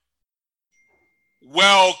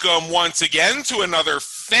Welcome once again to another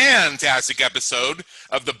fantastic episode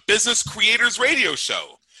of the Business Creators Radio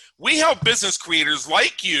Show. We help business creators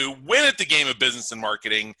like you win at the game of business and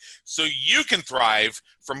marketing so you can thrive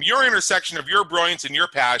from your intersection of your brilliance and your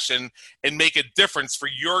passion and make a difference for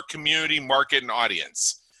your community, market, and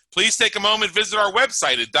audience. Please take a moment, visit our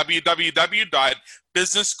website at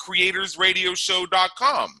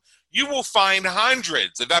www.businesscreatorsradioshow.com. You will find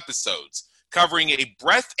hundreds of episodes covering a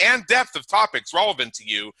breadth and depth of topics relevant to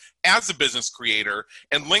you as a business creator,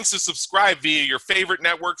 and links to subscribe via your favorite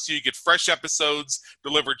network so you get fresh episodes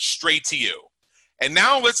delivered straight to you. And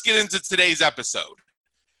now let's get into today's episode.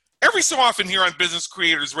 Every so often here on Business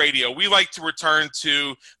Creators Radio, we like to return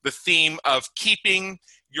to the theme of keeping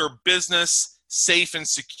your business safe and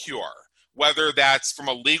secure, whether that's from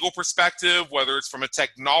a legal perspective, whether it's from a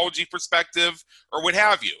technology perspective, or what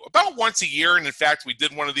have you. About once a year, and in fact, we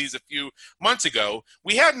did one of these a few months ago,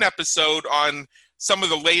 we had an episode on some of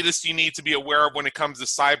the latest you need to be aware of when it comes to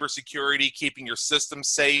cybersecurity, keeping your system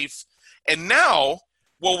safe. And now,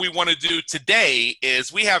 what we want to do today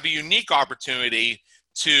is we have a unique opportunity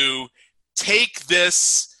to take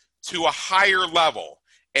this to a higher level.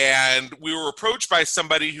 And we were approached by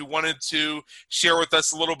somebody who wanted to share with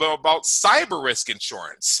us a little bit about cyber risk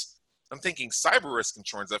insurance. I'm thinking cyber risk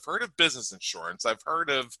insurance. I've heard of business insurance. I've heard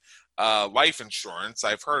of life insurance.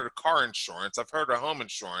 I've heard of car insurance. I've heard of home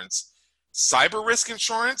insurance. Cyber risk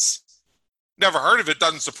insurance? Never heard of it.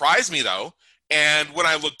 Doesn't surprise me, though. And when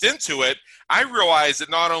I looked into it, I realized that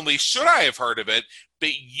not only should I have heard of it,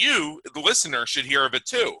 but you, the listener, should hear of it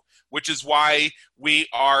too, which is why we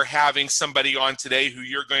are having somebody on today who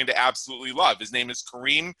you're going to absolutely love. His name is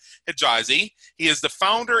Kareem Hijazi. He is the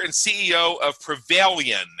founder and CEO of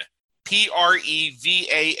Prevalion,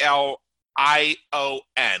 Prevalion,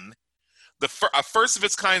 a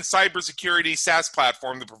first-of-its-kind cybersecurity SaaS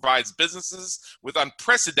platform that provides businesses with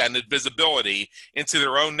unprecedented visibility into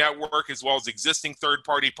their own network, as well as existing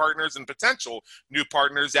third-party partners and potential new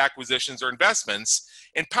partners, acquisitions, or investments,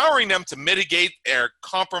 empowering them to mitigate their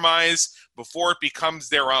compromise before it becomes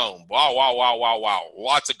their own. Wow.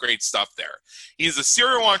 Lots of great stuff there. He's a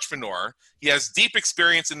serial entrepreneur. He has deep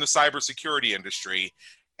experience in the cybersecurity industry.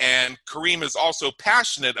 And Kareem is also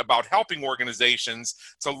passionate about helping organizations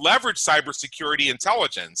to leverage cybersecurity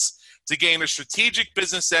intelligence to gain a strategic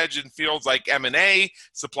business edge in fields like M&A,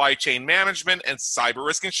 supply chain management, and cyber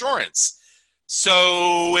risk insurance.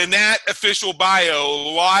 So in that official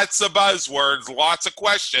bio, lots of buzzwords, lots of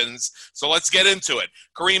questions. So let's get into it.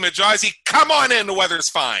 Kareem Hijazi, come on in. The weather's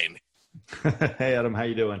fine. Hey, Adam. How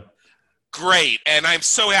you doing? Great, and I'm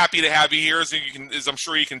so happy to have you here, as I'm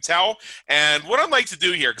sure you can tell. And what I'd like to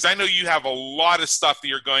do here, because I know you have a lot of stuff that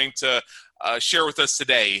you're going to share with us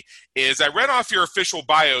today, is I read off your official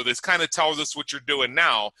bio. This kind of tells us what you're doing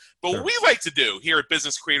now. But Sure. What we like to do here at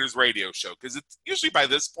Business Creators Radio Show, because it's usually by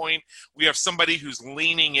this point, we have somebody who's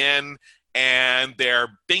leaning in and they're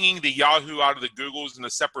binging the Yahoo out of the Googles in a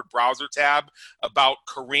separate browser tab about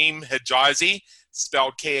Kareem Hijazi,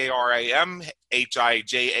 spelled Karim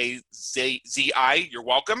Hijazi. You're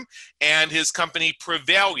welcome. And his company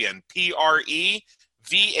Prevalion, Prevalion.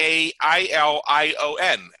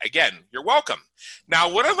 Again, you're welcome. Now,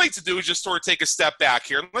 what I'd like to do is just sort of take a step back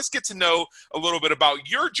here and let's get to know a little bit about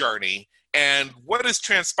your journey and what has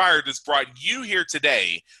transpired has brought you here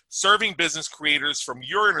today, serving business creators from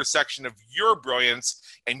your intersection of your brilliance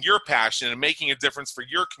and your passion and making a difference for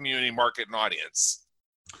your community, market, and audience.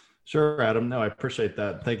 Sure, Adam. No, I appreciate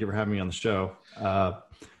that. Thank you for having me on the show.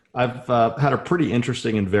 I've had a pretty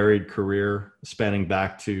interesting and varied career spanning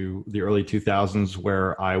back to the early 2000s,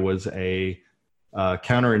 where I was a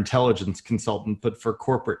counterintelligence consultant, but for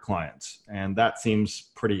corporate clients. And that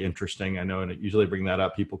seems pretty interesting. I know, and I usually bring that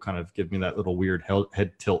up. People kind of give me that little weird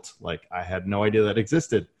head tilt, like I had no idea that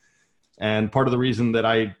existed. And part of the reason that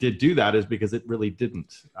I did do that is because it really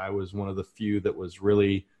didn't. I was one of the few that was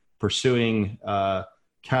really pursuing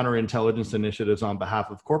counterintelligence initiatives on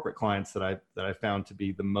behalf of corporate clients that I found to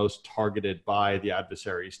be the most targeted by the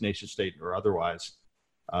adversaries, nation state or otherwise.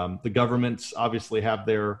 The governments obviously have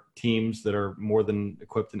their teams that are more than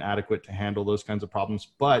equipped and adequate to handle those kinds of problems,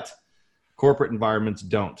 but corporate environments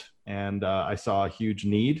don't. And I saw a huge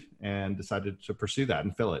need and decided to pursue that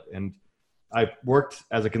and fill it. And I worked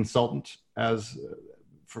as a consultant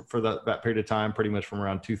for that period of time, pretty much from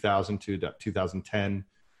around 2000 to 2010,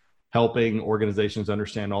 helping organizations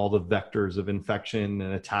understand all the vectors of infection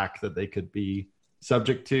and attack that they could be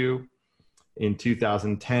subject to. In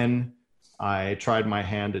 2010, I tried my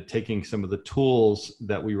hand at taking some of the tools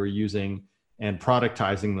that we were using and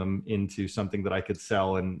productizing them into something that I could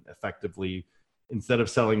sell and effectively instead of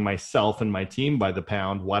selling myself and my team by the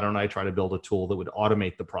pound, why don't I try to build a tool that would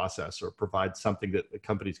automate the process or provide something that the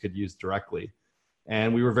companies could use directly?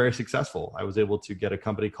 And we were very successful. I was able to get a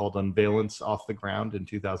company called Unvalence off the ground in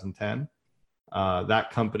 2010.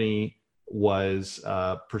 That company was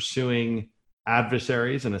pursuing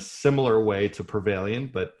adversaries in a similar way to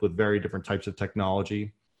Prevailion, but with very different types of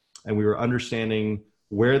technology. And we were understanding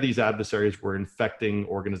where these adversaries were infecting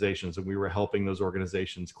organizations, and we were helping those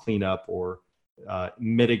organizations clean up or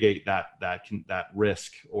mitigate that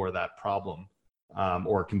risk or that problem,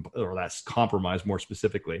 or that compromise more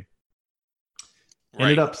specifically. Right.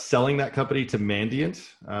 Ended up selling that company to Mandiant.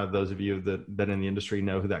 Those of you that have been in the industry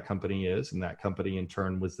know who that company is. And that company in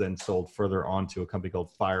turn was then sold further on to a company called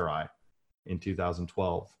FireEye in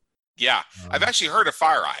 2012. Yeah, I've actually heard of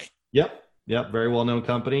FireEye. Yep. Very well-known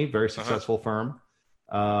company, very successful firm.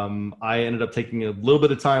 I ended up taking a little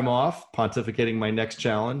bit of time off, pontificating my next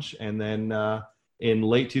challenge. And then in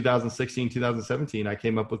late 2016, 2017, I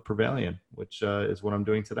came up with Prevailion, which is what I'm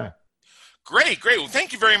doing today. Great. Well,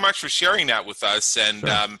 thank you very much for sharing that with us. And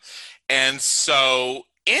sure. And so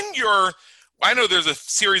I know there's a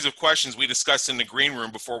series of questions we discussed in the green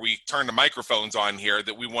room before we turn the microphones on here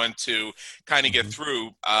that we want to kind of get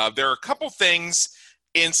through. There are a couple things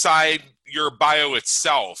inside your bio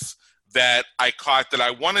itself that I caught that I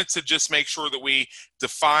wanted to just make sure that we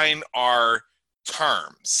define our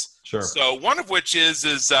terms. Sure. So one of which is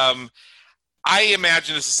I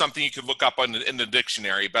imagine this is something you could look up in the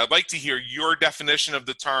dictionary, but I'd like to hear your definition of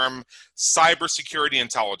the term cybersecurity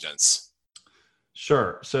intelligence.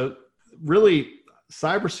 Sure. So really,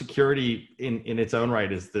 cybersecurity in its own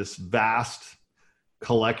right is this vast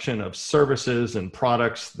collection of services and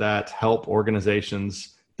products that help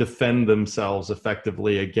organizations defend themselves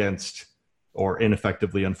effectively against, or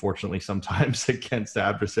ineffectively, unfortunately, sometimes against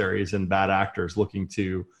adversaries and bad actors looking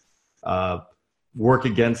to work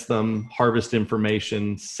against them, harvest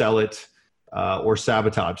information, sell it, or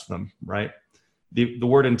sabotage them, right? The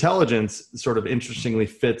word intelligence sort of interestingly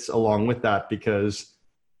fits along with that, because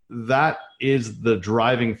that is the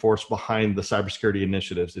driving force behind the cybersecurity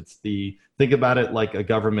initiatives. Think about it like a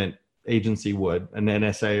government agency would, an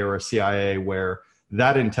NSA or a CIA, where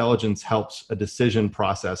that intelligence helps a decision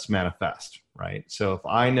process manifest, right? So if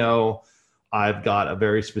I know I've got a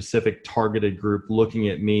very specific targeted group looking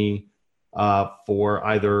at me for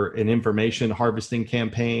either an information harvesting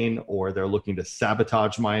campaign, or they're looking to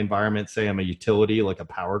sabotage my environment, say I'm a utility like a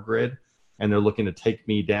power grid, and they're looking to take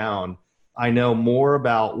me down, I know more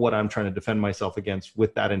about what I'm trying to defend myself against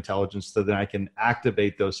with that intelligence, so that I can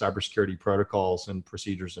activate those cybersecurity protocols and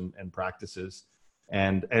procedures and practices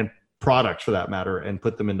and products for that matter, and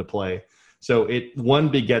put them into play. So one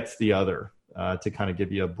begets the other, to kind of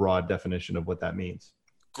give you a broad definition of what that means.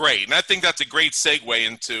 Great. And I think that's a great segue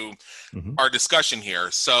into our discussion here.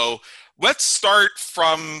 So let's start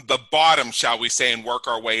from the bottom, shall we say, and work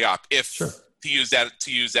our way up, Sure. to use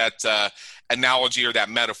that analogy or that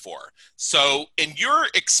metaphor. So in your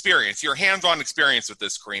experience, your hands-on experience with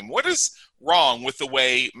this, Kareem, what is wrong with the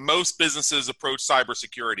way most businesses approach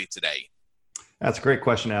cybersecurity today? That's a great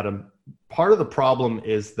question, Adam. Part of the problem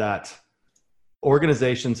is that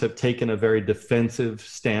organizations have taken a very defensive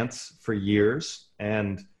stance for years.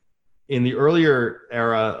 And in the earlier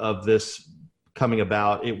era of this coming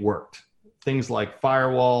about, it worked. Things like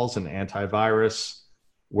firewalls and antivirus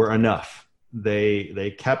were enough.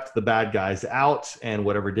 They kept the bad guys out, and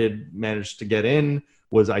whatever did manage to get in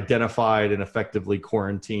was identified and effectively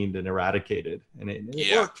quarantined and eradicated. And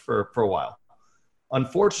it worked for a while.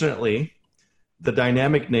 Unfortunately, the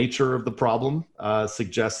dynamic nature of the problem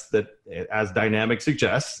suggests that, as dynamic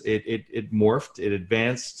suggests, it morphed, it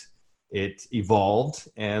advanced, it evolved,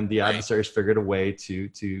 and the adversaries figured a way to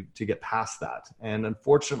get past that. And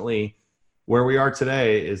unfortunately, where we are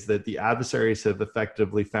today is that the adversaries have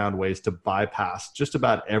effectively found ways to bypass just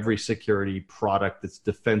about every security product that's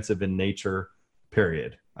defensive in nature,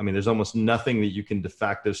 period. I mean, there's almost nothing that you can de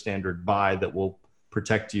facto standard buy that will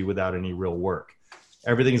protect you without any real work.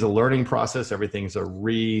 Everything's a learning process. Everything's a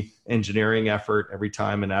re-engineering effort every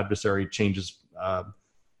time an adversary changes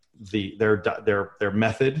their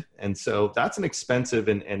method. And so that's an expensive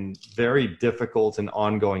and very difficult and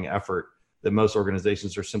ongoing effort that most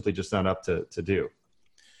organizations are simply just not up to do.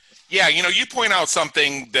 Yeah, you point out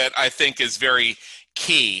something that I think is very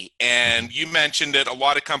key, and you mentioned that a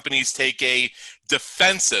lot of companies take a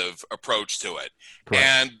defensive approach to it. Correct.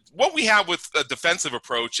 And what we have with a defensive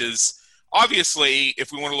approach is, obviously,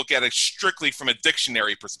 if we want to look at it strictly from a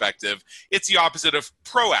dictionary perspective, it's the opposite of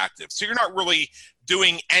proactive. So you're not really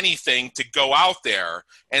doing anything to go out there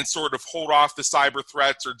and sort of hold off the cyber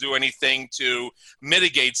threats or do anything to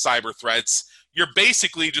mitigate cyber threats. you're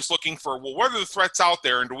basically just looking for, well, what are the threats out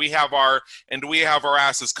there, and do we have our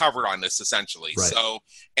asses covered on this, essentially? Right. So,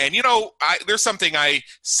 and there's something I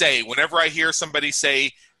say whenever I hear somebody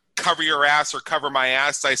say, "Cover your ass" or "cover my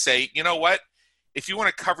ass," I say, you know what? If you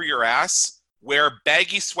want to cover your ass, wear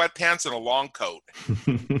baggy sweatpants and a long coat,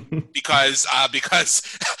 because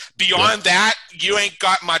beyond that, you ain't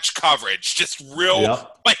got much coverage. Just real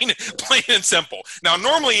plain and simple. Now,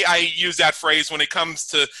 normally I use that phrase when it comes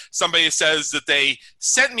to somebody who says that they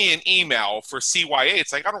sent me an email for CYA.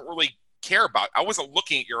 It's like, I don't really care about. I wasn't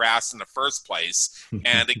looking at your ass in the first place.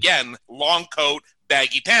 And again, long coat,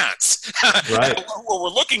 baggy pants. Right. What we're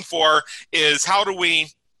looking for is, how do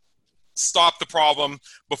we stop the problem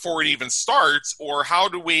before it even starts? Or how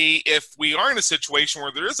do we, if we are in a situation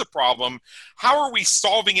where there is a problem, how are we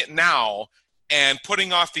solving it now and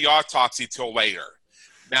putting off the autopsy till later?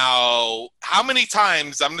 Now, how many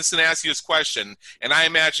times, I'm just going to ask you this question, and I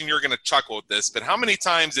imagine you're going to chuckle at this, but how many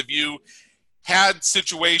times have you had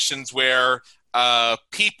situations where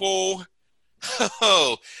people,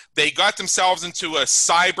 they got themselves into a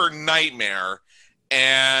cyber nightmare,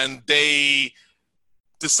 and they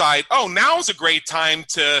decide, oh, now's a great time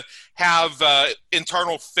to have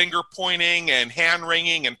internal finger pointing and hand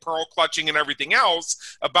wringing and pearl clutching and everything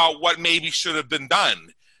else about what maybe should have been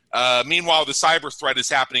done. Meanwhile, the cyber threat is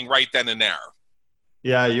happening right then and there.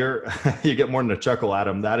 Yeah, you get more than a chuckle,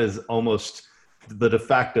 Adam. That is almost the de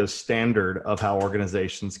facto standard of how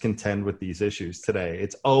organizations contend with these issues today.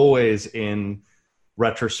 It's always in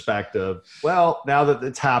retrospect of, well, now that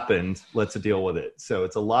it's happened, let's deal with it. So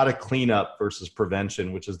it's a lot of cleanup versus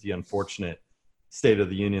prevention, which is the unfortunate state of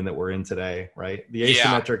the union that we're in today, right? The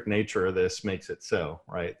asymmetric nature of this makes it so,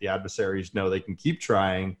 right? The adversaries know they can keep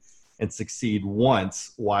trying and succeed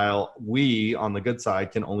once, while we on the good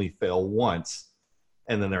side can only fail once,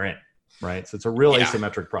 and then they're in, right? So it's a real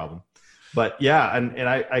asymmetric problem. But yeah, and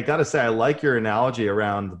I got to say, I like your analogy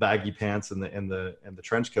around the baggy pants and the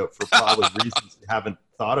trench coat for probably reasons you haven't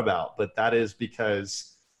thought about. But that is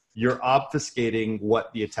because you're obfuscating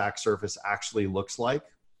what the attack surface actually looks like.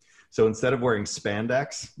 So instead of wearing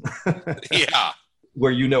spandex,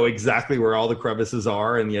 where you know exactly where all the crevices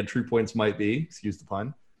are and the entry points might be, excuse the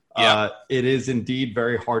pun, it is indeed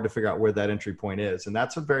very hard to figure out where that entry point is. And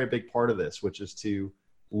that's a very big part of this, which is to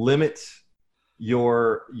limit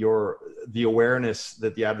the awareness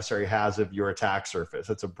that the adversary has of your attack surface.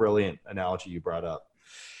 That's a brilliant analogy you brought up.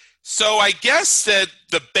 So I guess that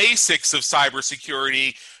the basics of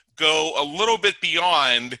cybersecurity go a little bit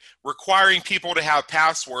beyond requiring people to have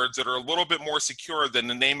passwords that are a little bit more secure than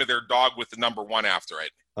the name of their dog with the number 1 after it.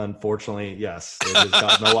 Unfortunately, yes, it has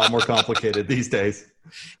gotten a lot more complicated these days.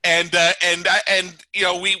 And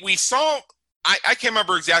we saw. I can't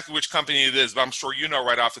remember exactly which company it is, but I'm sure you know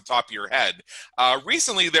right off the top of your head.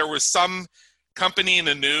 Recently, there was some company in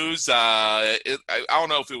the news. I don't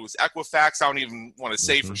know if it was Equifax. I don't even want to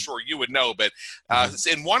say for sure. You would know. But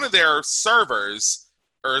in one of their servers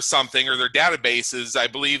or something, or their databases, I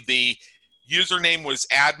believe the username was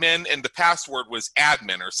admin and the password was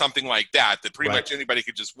admin or something like that pretty much anybody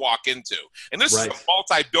could just walk into. And this is a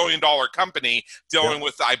multi-billion-dollar company dealing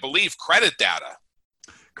with, I believe, credit data.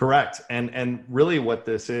 Correct. And really what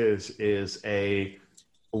this is a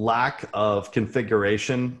lack of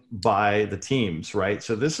configuration by the teams, right?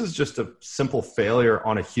 So this is just a simple failure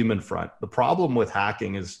on a human front. The problem with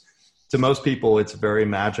hacking is, to most people, it's a very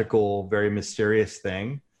magical, very mysterious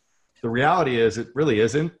thing. The reality is it really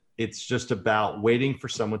isn't. It's just about waiting for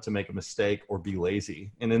someone to make a mistake or be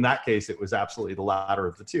lazy. And in that case, it was absolutely the latter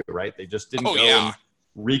of the two, right? They just didn't and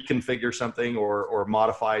reconfigure something or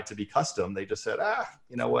modify it to be custom. They just said,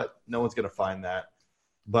 you know what? No one's going to find that.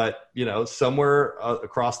 But, somewhere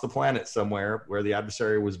across the planet, somewhere where the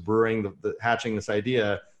adversary was brewing, hatching this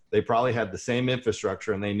idea, they probably had the same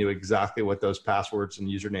infrastructure and they knew exactly what those passwords and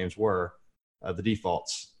usernames were, the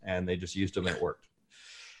defaults, and they just used them and it worked.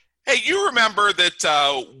 Hey, you remember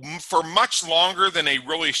that for much longer than they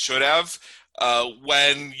really should have,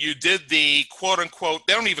 when you did the quote-unquote,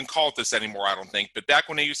 they don't even call it this anymore, I don't think, but back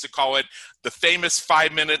when they used to call it the famous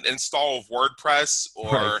 5-minute install of WordPress,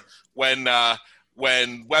 or when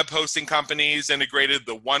web hosting companies integrated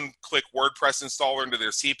the one-click WordPress installer into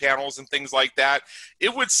their cPanels and things like that,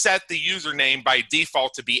 it would set the username by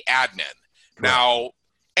default to be admin. Correct. Now,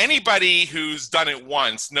 anybody who's done it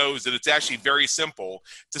once knows that it's actually very simple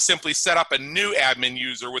to simply set up a new admin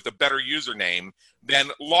user with a better username, then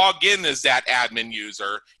log in as that admin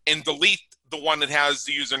user and delete the one that has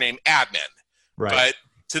the username admin. Right. But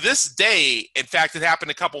to this day, in fact, it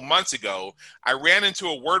happened a couple months ago, I ran into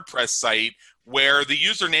a WordPress site where the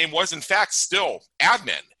username was in fact still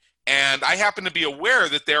admin. And I happen to be aware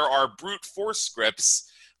that there are brute force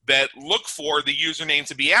scripts that look for the username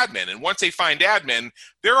to be admin. And once they find admin,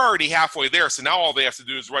 they're already halfway there. So now all they have to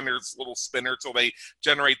do is run their little spinner till they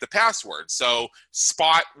generate the password. So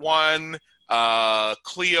Spot1,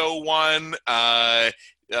 Clio1,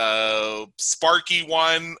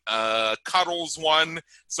 Sparky1, Cuddles1.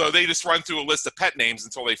 So they just run through a list of pet names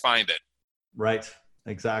until they find it. Right,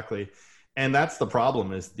 exactly. And that's the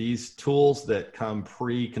problem, is these tools that come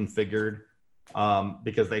pre-configured,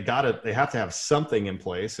 because they have to have something in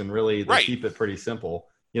place, and really they keep it pretty simple.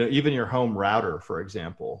 Even your home router, for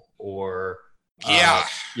example, or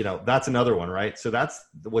that's another one, right? So that's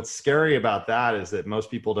what's scary about that, is that most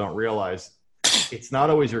people don't realize it's not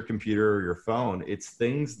always your computer or your phone. It's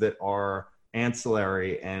things that are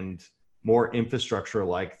ancillary and more infrastructure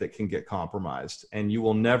like that can get compromised, and you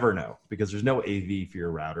will never know because there's no AV for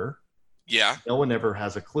your router. Yeah. No one ever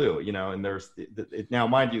has a clue, and there's now,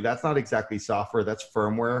 mind you, that's not exactly software, that's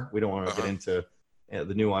firmware. We don't want to get into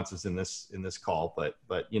the nuances in this call, but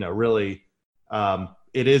really,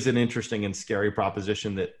 it is an interesting and scary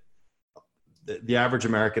proposition that the average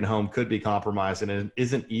American home could be compromised, and it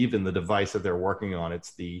isn't even the device that they're working on.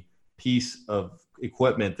 It's the piece of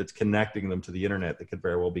equipment that's connecting them to the internet that could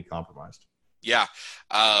very well be compromised. Yeah.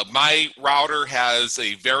 My router has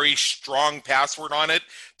a very strong password on it,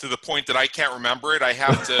 to the point that I can't remember it. I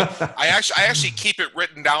have to, I actually keep it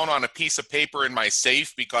written down on a piece of paper in my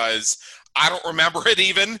safe because I don't remember it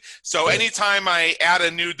even. So anytime I add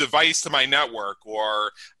a new device to my network,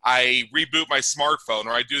 or I reboot my smartphone,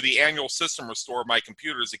 or I do the annual system restore of my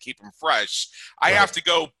computers to keep them fresh, I have to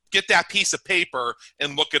go get that piece of paper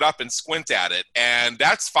and look it up and squint at it. And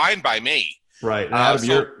that's fine by me. Right.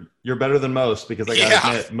 Adam, you're better than most, because I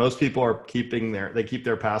gotta admit, most people are keep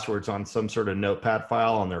their passwords on some sort of notepad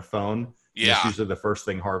file on their phone. Yeah. It's usually the first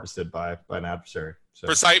thing harvested by an adversary. So.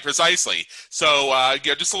 Precisely. So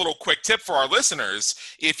just a little quick tip for our listeners.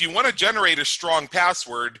 If you want to generate a strong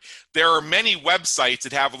password, there are many websites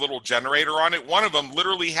that have a little generator on it. One of them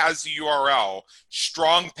literally has the URL,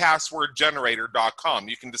 strongpasswordgenerator.com.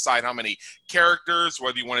 You can decide how many characters,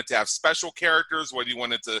 whether you want it to have special characters, whether you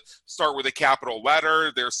want it to start with a capital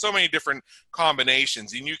letter. There's so many different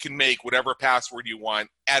combinations, and you can make whatever password you want,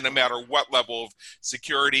 and no matter what level of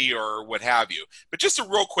security or what have you. But just a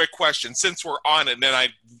real quick question, since we're on it, and then I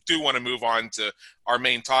do want to move on to our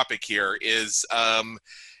main topic here, is,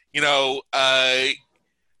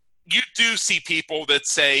 you do see people that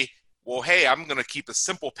say, well, hey, I'm going to keep a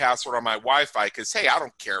simple password on my Wi-Fi because, hey, I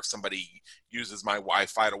don't care if somebody uses my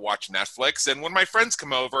Wi-Fi to watch Netflix. And when my friends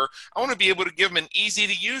come over, I want to be able to give them an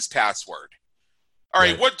easy-to-use password. All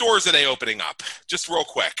right, what doors are they opening up? Just real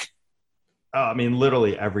quick. I mean,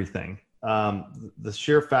 literally everything. The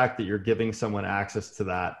sheer fact that you're giving someone access to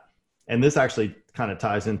that, and this actually kind of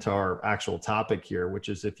ties into our actual topic here, which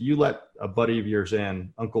is if you let a buddy of yours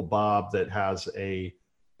in, Uncle Bob, that has a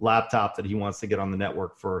laptop that he wants to get on the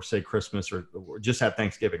network for, say, Christmas, or just had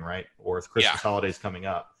Thanksgiving, right? Or with Christmas holidays coming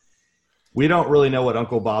up. We don't really know what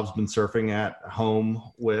Uncle Bob's been surfing at home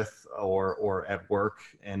with or at work.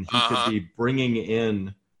 And he could be bringing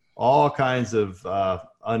in all kinds of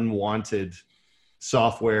unwanted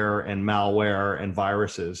software and malware and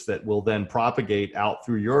viruses that will then propagate out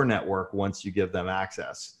through your network once you give them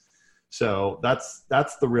access. So that's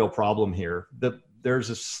the real problem here.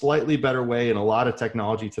 There's a slightly better way, and a lot of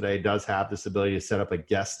technology today does have this ability to set up a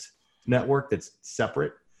guest network that's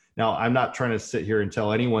separate. Now, I'm not trying to sit here and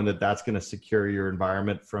tell anyone that that's going to secure your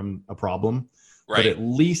environment from a problem, but at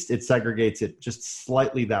least it segregates it just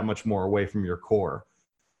slightly that much more away from your core.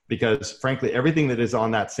 Because frankly, everything that is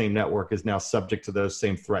on that same network is now subject to those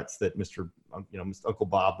same threats that Mr. Uncle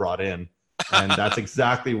Bob brought in. And that's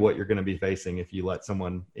exactly what you're going to be facing if you let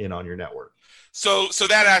someone in on your network. So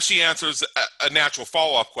that actually answers a natural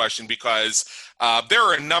follow-up question, because there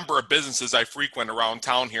are a number of businesses I frequent around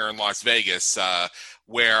town here in Las Vegas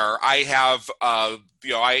where I have,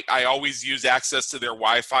 I always use access to their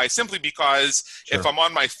Wi-Fi simply because if I'm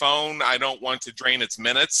on my phone, I don't want to drain its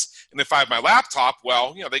minutes. And if I have my laptop,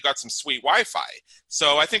 well, they got some sweet Wi-Fi.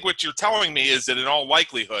 So I think what you're telling me is that in all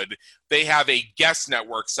likelihood, they have a guest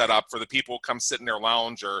network set up for the people who come sit in their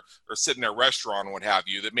lounge or sit in their restaurant or what have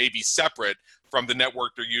you, that may be separate from the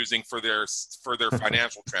network they're using for their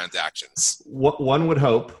financial transactions. One would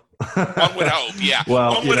hope. One would hope, yeah.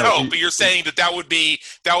 Well, one would hope, but you're saying that would be.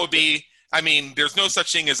 I mean, there's no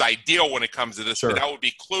such thing as ideal when it comes to this, but that would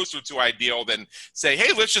be closer to ideal than say,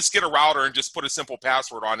 hey, let's just get a router and just put a simple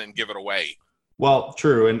password on it and give it away. Well,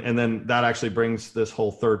 true. And then that actually brings this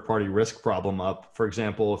whole third party risk problem up. For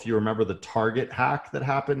example, if you remember the Target hack that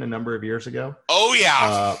happened a number of years ago. Oh,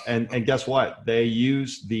 yeah. And guess what? They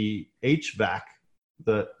used the HVAC,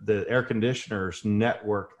 the air conditioners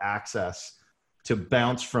network access to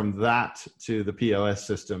bounce from that to the POS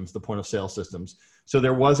systems, the point of sale systems. So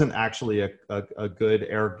there wasn't actually a good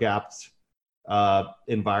air gapped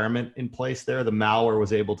environment in place there. The malware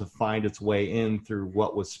was able to find its way in through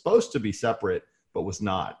what was supposed to be separate, but was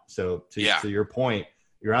not. So to your point,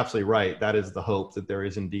 you're absolutely right. That is the hope, that there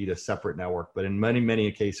is indeed a separate network. But in many,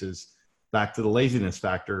 many cases, back to the laziness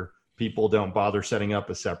factor, people don't bother setting up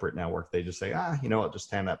a separate network. They just say, you know what,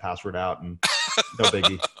 just hand that password out and no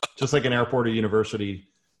biggie. Just like an airport or university,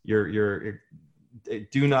 you're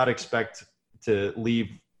do not expect to leave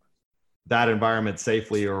that environment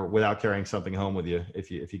safely or without carrying something home with you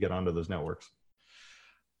if you get onto those networks.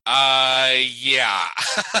 Yeah.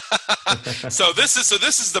 So this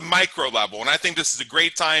is the micro level, and I think this is a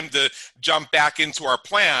great time to jump back into our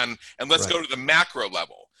plan, and let's go to the macro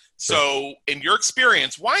level. Sure. So in your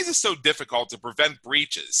experience, why is it so difficult to prevent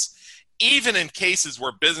breaches, even in cases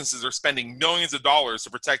where businesses are spending millions of dollars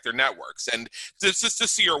to protect their networks? And just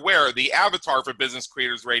so you're aware, the Avatar for Business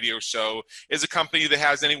Creators radio show is a company that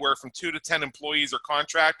has anywhere from 2 to 10 employees or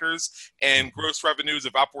contractors and gross revenues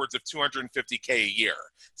of upwards of $250K a year.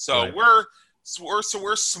 So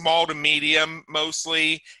we're small to medium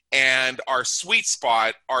mostly, and our sweet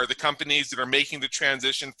spot are the companies that are making the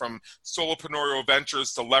transition from solopreneurial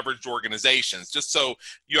ventures to leveraged organizations, just so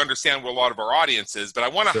you understand what a lot of our audience is. But I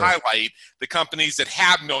want to highlight the companies that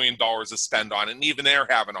have $1 million to spend on it, and even they're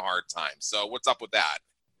having a hard time. So what's up with that?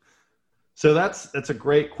 So that's a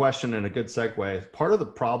great question and a good segue. Part of the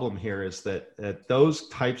problem here is that those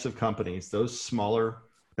types of companies, those smaller.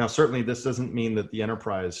 Now, certainly this doesn't mean that the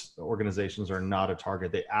enterprise organizations are not a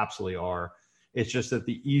target. They absolutely are. It's just that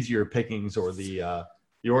the easier pickings, or the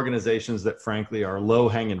organizations that frankly are low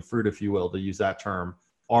hanging fruit, if you will, to use that term,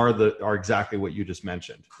 are exactly what you just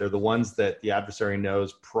mentioned. They're the ones that the adversary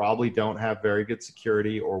knows probably don't have very good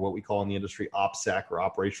security, or what we call in the industry OPSEC, or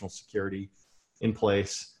operational security, in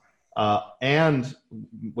place. And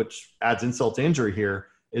which adds insult to injury here,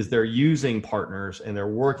 is they're using partners and they're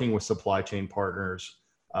working with supply chain partners,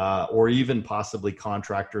 or even possibly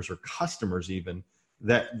contractors or customers even,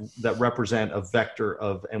 that represent a vector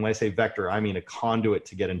of, and when I say vector, I mean a conduit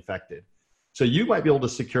to get infected. So you might be able to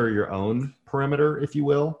secure your own perimeter, if you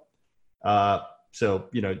will. So,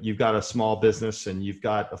 you've got a small business and you've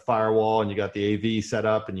got a firewall and you got the AV set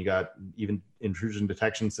up and you got even intrusion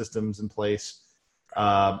detection systems in place,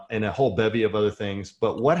 and a whole bevy of other things.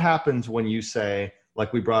 But what happens when you say,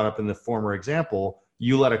 like we brought up in the former example,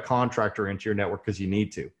 you let a contractor into your network because you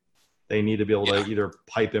need to? They need to be able to either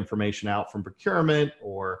pipe information out from procurement,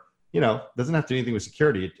 or, doesn't have to do anything with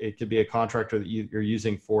security. It could be a contractor that you're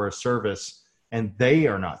using for a service and they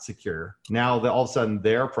are not secure. Now all of a sudden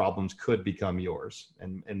their problems could become yours,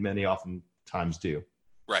 and many oftentimes do.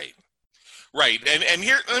 Right. And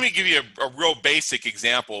here, let me give you a real basic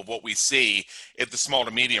example of what we see at the small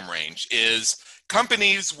to medium range is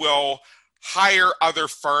companies will hire other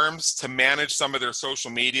firms to manage some of their social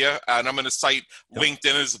media. And I'm going to cite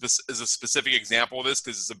LinkedIn as a specific example of this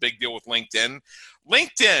because it's a big deal with LinkedIn.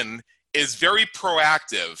 LinkedIn is very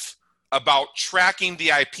proactive about tracking the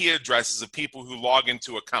IP addresses of people who log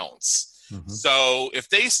into accounts. Mm-hmm. So if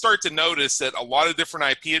they start to notice that a lot of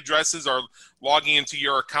different IP addresses are logging into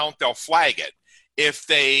your account, they'll flag it. If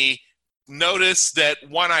they notice that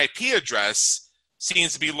one IP address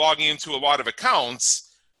seems to be logging into a lot of accounts,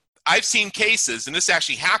 I've seen cases, and this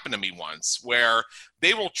actually happened to me once, where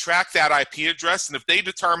they will track that IP address, and if they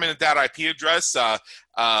determine that IP address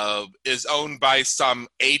is owned by some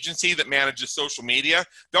agency that manages social media,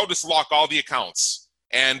 they'll just lock all the accounts,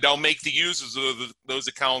 and they'll make the users of those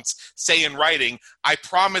accounts say in writing, I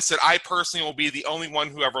promise that I personally will be the only one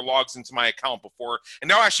who ever logs into my account before,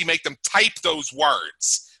 and they'll actually make them type those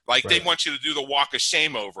words. Like they want you to do the walk of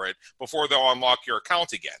shame over it before they'll unlock your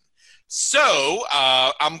account again. So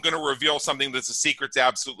I'm going to reveal something that's a secret to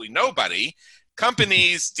absolutely nobody.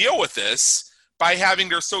 Companies deal with this by having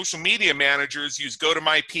their social media managers use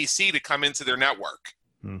GoToMyPC to come into their network.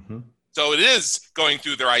 Mm-hmm. So it is going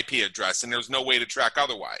through their IP address, and there's no way to track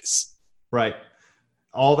otherwise. Right.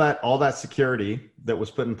 All that security that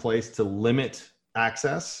was put in place to limit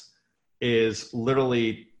access is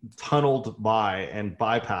literally tunneled by and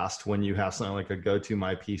bypassed when you have something like a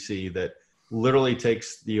GoToMyPC that literally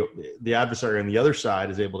takes the adversary on the other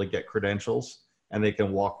side is able to get credentials, and they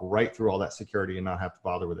can walk right through all that security and not have to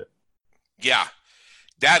bother with it. Yeah.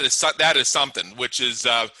 That is something, which is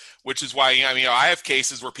why, I mean, I have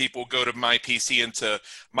cases where people go to my PC into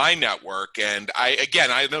my network, and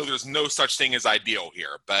I know there's no such thing as ideal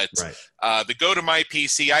here, but right. the go to my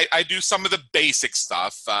PC, I do some of the basic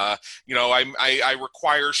stuff. I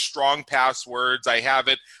require strong passwords. I have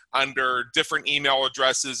it under different email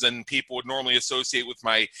addresses than people would normally associate with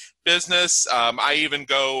my business. I even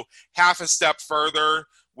go half a step further,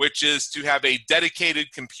 which is to have a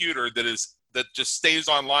dedicated computer that just stays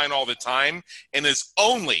online all the time and is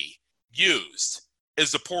only used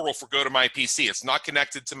as the portal for GoToMyPC. It's not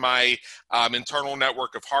connected to my internal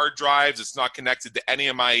network of hard drives. It's not connected to any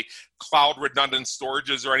of my cloud redundant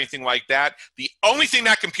storages or anything like that. The only thing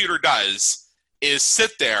that computer does is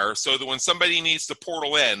sit there so that when somebody needs to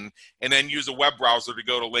portal in and then use a web browser to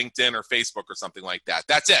go to LinkedIn or Facebook or something like that,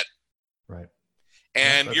 that's it. Right.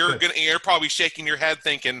 And you're probably shaking your head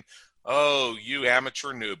thinking, "Oh, you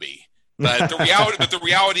amateur newbie." But the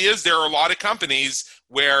reality is there are a lot of companies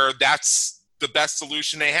where that's the best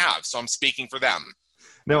solution they have. So I'm speaking for them.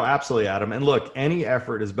 No, absolutely, Adam. And look, any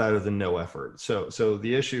effort is better than no effort. So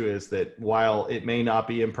the issue is that while it may not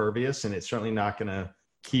be impervious, and it's certainly not going to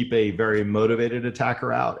keep a very motivated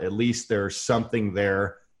attacker out, at least there's something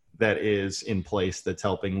there that is in place that's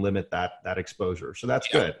helping limit that exposure. So that's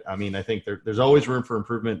good. I mean, I think there's always room for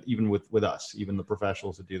improvement, even with us, even the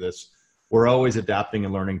professionals that do this. We're always adapting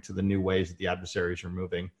and learning to the new ways that the adversaries are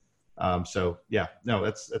moving. That's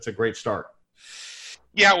a great start.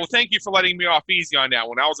 Yeah, well, thank you for letting me off easy on that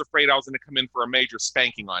one. I was afraid I was going to come in for a major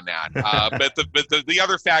spanking on that. But the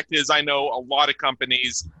other fact is, I know a lot of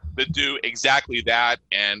companies that do exactly that,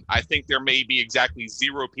 and I think there may be exactly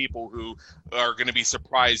 0 people who are going to be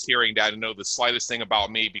surprised hearing that and know the slightest thing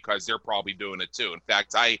about me, because they're probably doing it too. In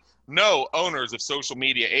fact, I know owners of social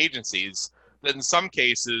media agencies that in some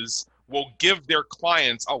cases will give their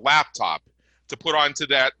clients a laptop to put onto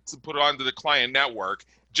the client network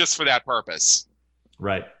just for that purpose.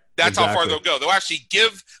 Right. That's exactly how far they'll go. They'll actually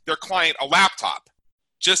give their client a laptop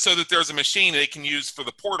just so that there's a machine they can use for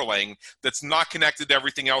the portaling that's not connected to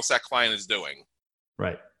everything else that client is doing.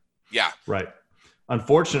 Right. Yeah. Right.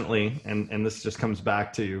 Unfortunately, and this just comes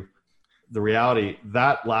back to the reality,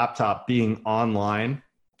 that laptop being online,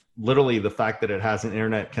 literally the fact that it has an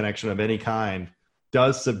internet connection of any kind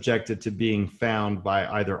does subject it to being found by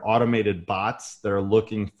either automated bots that are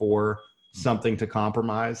looking for something to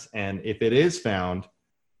compromise. And if it is found,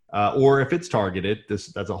 or if it's targeted,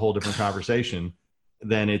 that's a whole different conversation,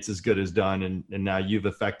 then it's as good as done. And now you've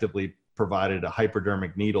effectively provided a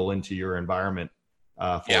hypodermic needle into your environment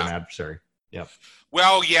for an adversary. Yeah.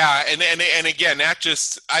 Well, yeah. And again,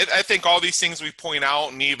 I think all these things we point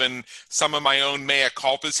out, and even some of my own mea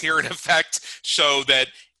culpas here in effect, show that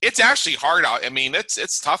it's actually hard out. I mean,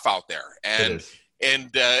 it's tough out there. And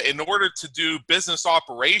in order to do business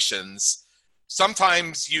operations,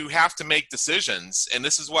 sometimes you have to make decisions. And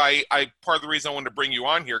this is why part of the reason I wanted to bring you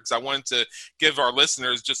on here, because I wanted to give our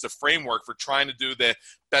listeners just a framework for trying to do the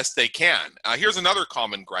best they can. Here's another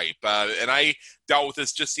common gripe, and I dealt with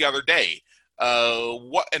this just the other day.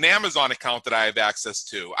 An Amazon account that I have access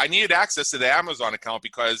to. I needed access to the Amazon account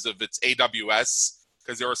because of its AWS,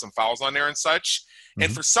 because there were some files on there and such. Mm-hmm.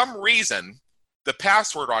 And for some reason, the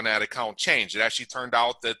password on that account changed. It actually turned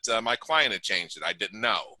out that my client had changed it. I didn't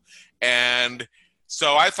know. And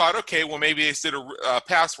so I thought, okay, well, maybe they did a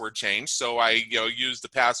password change. So I used the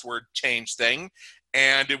password change thing,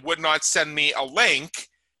 and it would not send me a link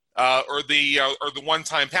or the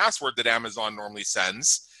one-time password that Amazon normally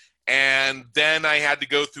sends. And then I had to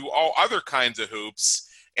go through all other kinds of hoops.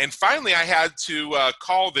 And finally, I had to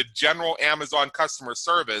call the general Amazon customer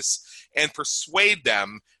service and persuade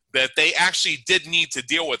them that they actually did need to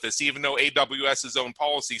deal with this, even though AWS's own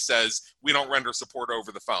policy says we don't render support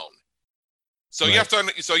over the phone. So right.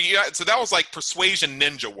 So that was like persuasion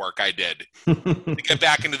ninja work I did to get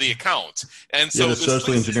back into the account. And so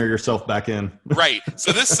socially engineer yourself back in. Right.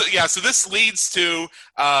 So this leads to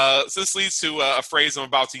a phrase I'm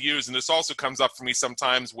about to use, and this also comes up for me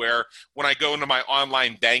sometimes where when I go into my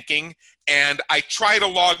online banking and I try to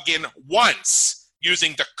log in once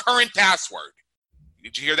using the current password.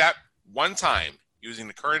 Did you hear that? One time using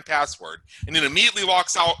the current password, and it immediately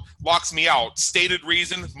locks me out. Stated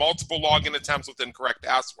reason, multiple login attempts with incorrect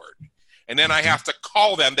password. And then I have to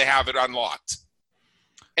call them to have it unlocked.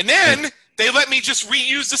 And then they let me just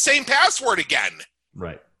reuse the same password again.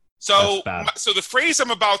 Right. So the phrase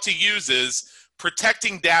I'm about to use is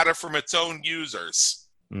protecting data from its own users.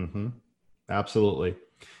 Mm-hmm. Absolutely.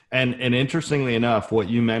 And interestingly enough, what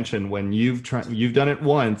you mentioned, when you've done it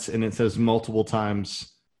once and it says multiple times,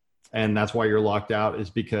 and that's why you're locked out, is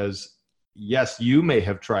because yes, you may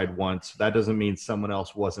have tried once. That doesn't mean someone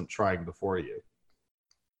else wasn't trying before you.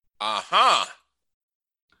 Uh-huh.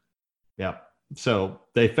 Yeah. So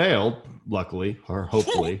they failed, luckily or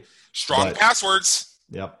hopefully. Strong passwords.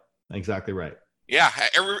 Yep. Exactly right. Yeah,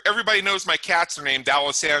 everybody knows my cats are named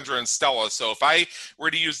Alessandra and Stella. So if I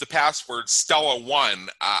were to use the password Stella1,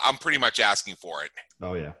 I'm pretty much asking for it.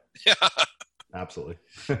 Oh yeah. Absolutely.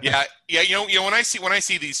 yeah. When I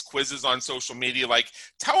see these quizzes on social media, like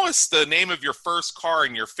tell us the name of your first car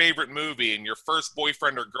and your favorite movie and your first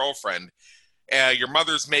boyfriend or girlfriend, your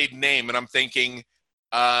mother's maiden name, and I'm thinking,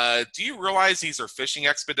 do you realize these are fishing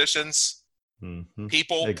expeditions? Mm-hmm.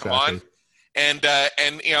 People, exactly. come on. And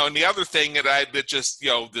the other thing that just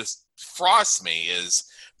this frosts me is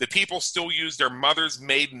that people still use their mother's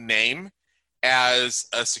maiden name as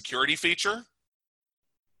a security feature.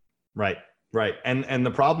 Right. And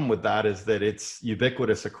the problem with that is that it's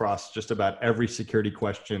ubiquitous across just about every security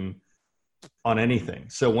question on anything.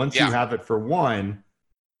 So once you have it for one,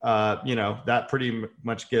 that pretty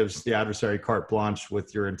much gives the adversary carte blanche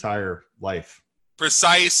with your entire life.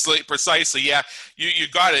 Precisely. Yeah, you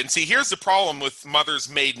got it. And see, here's the problem with mother's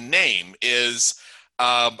maiden name is,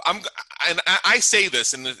 I say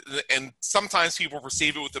this, and sometimes people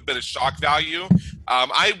perceive it with a bit of shock value.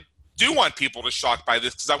 I do want people to shock by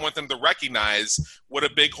this because I want them to recognize what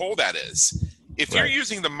a big hole that is. If you're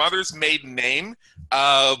using the mother's maiden name,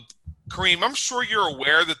 Kareem, I'm sure you're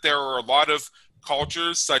aware that there are a lot of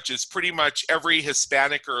cultures, such as pretty much every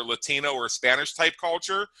Hispanic or Latino or Spanish type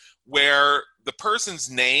culture, where the person's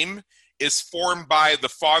name is formed by the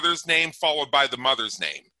father's name followed by the mother's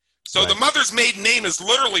name. So the mother's maiden name is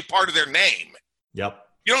literally part of their name. Yep.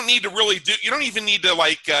 You don't need to you don't even need to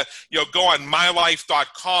go on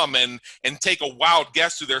mylife.com and take a wild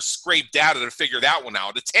guess through their scraped data to figure that one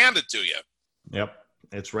out. It's handed to you. Yep.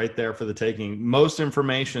 It's right there for the taking. Most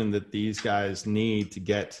information that these guys need to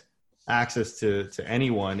get access to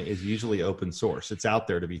anyone is usually open source. It's out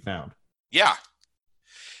there to be found.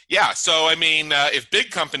 Yeah, so I mean, if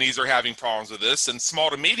big companies are having problems with this and small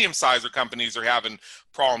to medium-sized companies are having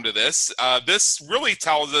problem to this, this really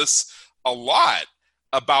tells us a lot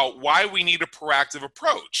about why we need a proactive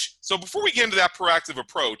approach. So before we get into that proactive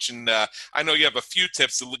approach, and I know you have a few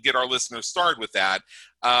tips to get our listeners started with that,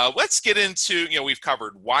 let's get into, we've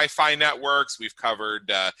covered Wi-Fi networks, we've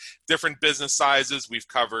covered different business sizes, we've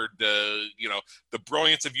covered, the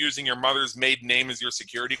brilliance of using your mother's maiden name as your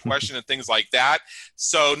security question and things like that.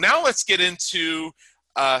 So now let's get into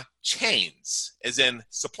chains, as in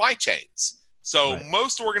supply chains. So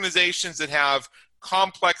most organizations that have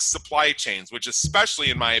complex supply chains, which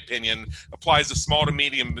especially in my opinion applies to small to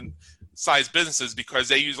medium sized businesses because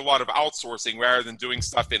they use a lot of outsourcing rather than doing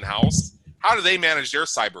stuff in-house. How do they manage their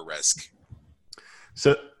cyber risk?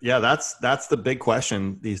 So yeah, that's the big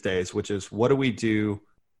question these days, which is what do we do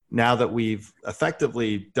now that we've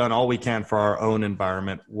effectively done all we can for our own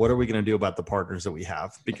environment? What are we going to do about the partners that we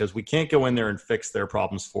have? Because we can't go in there and fix their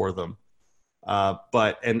problems for them.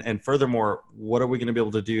 But furthermore, what are we going to be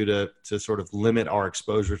able to do to sort of limit our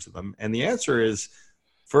exposure to them? And the answer is,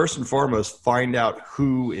 first and foremost, find out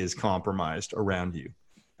who is compromised around you.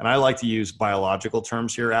 And I like to use biological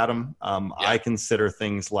terms here, Adam. I consider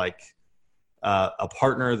things like a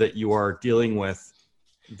partner that you are dealing with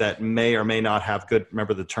that may or may not have good,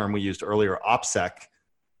 remember the term we used earlier, OPSEC,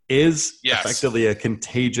 is effectively a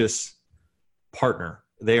contagious partner.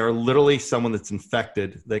 They are literally someone that's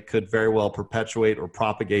infected that could very well perpetuate or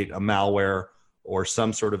propagate a malware or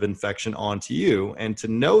some sort of infection onto you. And to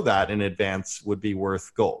know that in advance would be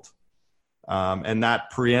worth gold. And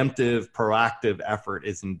that preemptive, proactive effort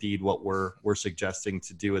is indeed what we're suggesting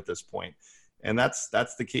to do at this point. And that's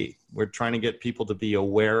the key. We're trying to get people to be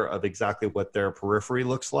aware of exactly what their periphery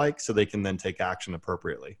looks like so they can then take action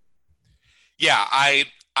appropriately. Yeah,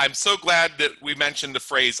 I'm so glad that we mentioned the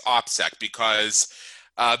phrase OPSEC because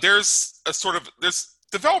there's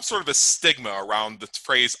developed sort of a stigma around the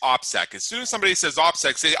phrase OPSEC. As soon as somebody says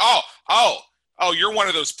OPSEC, say, oh, you're one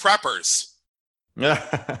of those preppers.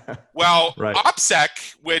 Well,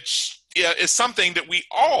 OPSEC, which is something that we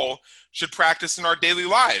all should practice in our daily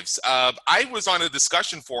lives. I was on a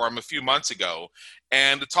discussion forum a few months ago,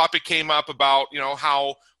 and the topic came up about,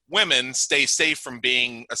 how women stay safe from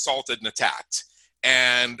being assaulted and attacked.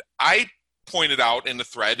 And I pointed out in the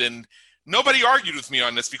thread, and nobody argued with me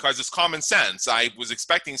on this because it's common sense. I was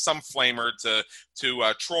expecting some flamer to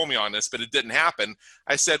troll me on this, but it didn't happen.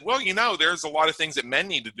 I said, well, there's a lot of things that men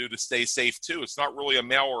need to do to stay safe too. It's not really a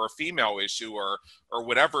male or a female issue or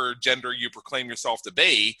whatever gender you proclaim yourself to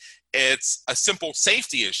be. It's a simple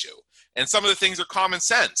safety issue. And some of the things are common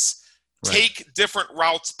sense. Take different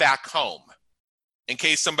routes back home. in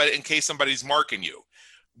case somebody's marking you.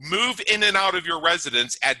 Move in and out of your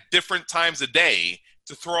residence at different times a day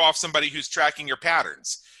to throw off somebody who's tracking your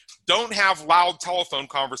patterns. Don't have loud telephone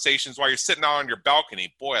conversations while you're sitting out on your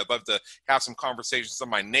balcony. Boy, I'd love to have some conversations with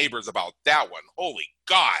my neighbors about that one. Holy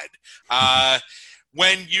God.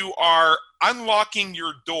 When you are unlocking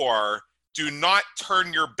your door, do not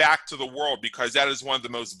turn your back to the world, because that is one of the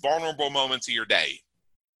most vulnerable moments of your day.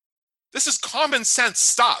 This is common sense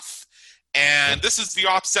stuff. And this is the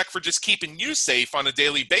OPSEC for just keeping you safe on a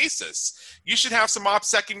daily basis. You should have some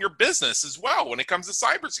OPSEC in your business as well when it comes to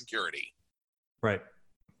cybersecurity. Right.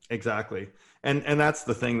 Exactly. And that's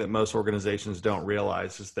the thing that most organizations don't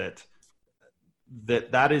realize, is that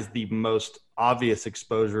is the most obvious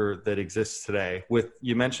exposure that exists today.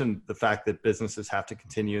 You mentioned the fact that businesses have to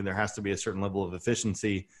continue and there has to be a certain level of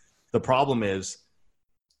efficiency. The problem is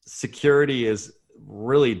security is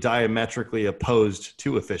really diametrically opposed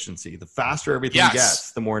to efficiency. The faster everything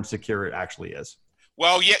gets, the more insecure it actually is.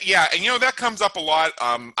 Well, yeah. And, that comes up a lot.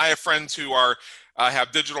 I have friends who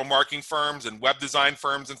have digital marketing firms and web design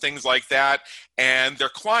firms and things like that. And their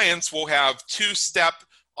clients will have two-step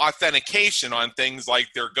authentication on things like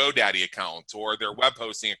their GoDaddy account or their web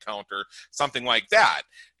hosting account or something like that.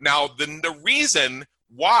 Now, the reason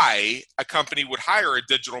why a company would hire a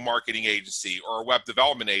digital marketing agency or a web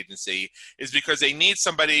development agency is because they need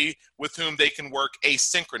somebody with whom they can work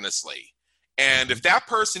asynchronously. And if that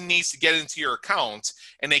person needs to get into your account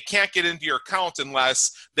and they can't get into your account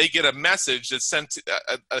unless they get a message that's sent,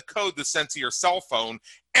 a code that's sent to your cell phone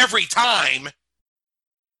every time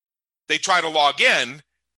they try to log in,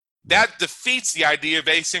 that defeats the idea of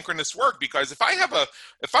asynchronous work. Because if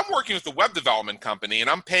I'm working with a web development company and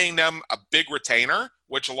I'm paying them a big retainer,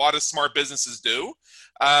 which a lot of smart businesses do,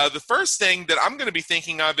 the first thing that I'm going to be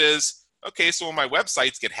thinking of is, okay, so when my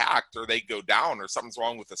websites get hacked or they go down or something's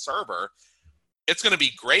wrong with the server, it's going to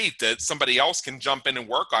be great that somebody else can jump in and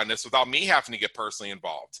work on this without me having to get personally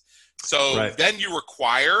involved. So then you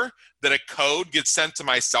require that a code gets sent to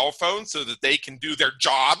my cell phone so that they can do their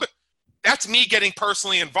job. That's me getting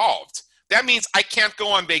personally involved. That means I can't go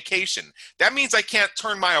on vacation. That means I can't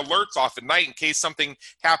turn my alerts off at night in case something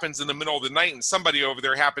happens in the middle of the night and somebody over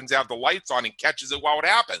there happens to have the lights on and catches it while it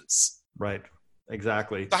happens. Right.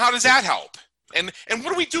 Exactly. So how does that help? And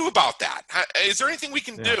what do we do about that? Is there anything we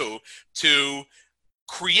can do to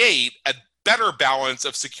create a better balance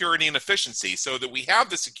of security and efficiency so that we have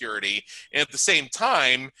the security and at the same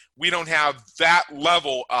time we don't have that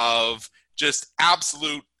level of just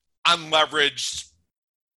absolute unleveraged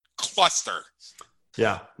cluster?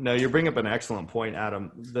 Yeah, no, you bring up an excellent point,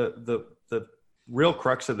 Adam. The real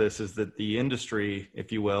crux of this is that the industry,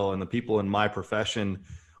 if you will, and the people in my profession,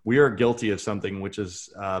 we are guilty of something which is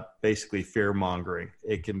basically fear mongering.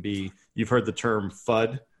 It can be, you've heard the term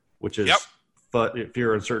FUD, which is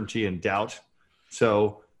fear, uncertainty, and doubt.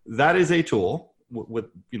 So that is a tool with,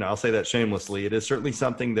 I'll say that shamelessly. It is certainly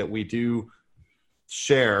something that we do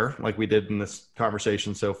share, like we did in this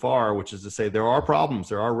conversation so far, which is to say there are problems,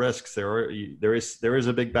 there are risks, there is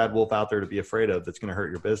a big bad wolf out there to be afraid of that's going to hurt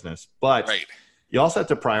your business. But you also have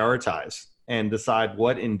to prioritize and decide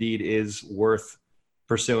what indeed is worth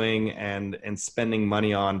pursuing and spending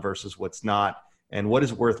money on versus what's not, and what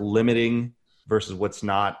is worth limiting versus what's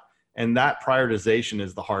not. And that prioritization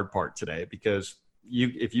is the hard part today, because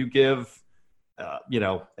if you give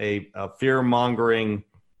a fear mongering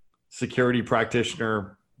security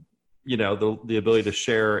practitioner, the ability to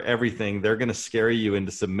share everything, they're going to scare you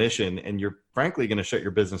into submission, and you're frankly going to shut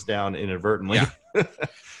your business down inadvertently.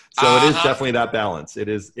 So it is definitely that balance. It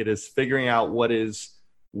is figuring out what is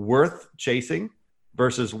worth chasing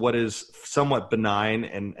versus what is somewhat benign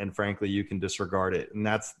and frankly you can disregard it, and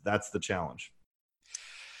that's the challenge.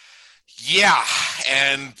 Yeah,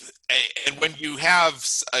 and when you have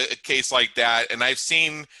a case like that, and I've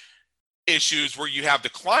seen issues where you have the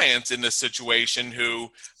clients in this situation who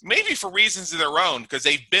maybe for reasons of their own, because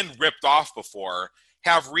they've been ripped off before,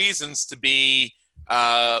 have reasons to be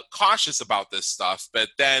cautious about this stuff, but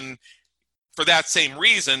then for that same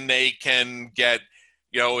reason they can get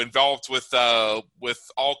involved with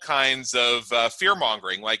all kinds of fear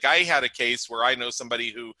mongering. Like I had a case where I know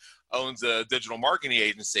somebody who owns a digital marketing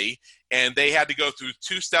agency, and they had to go through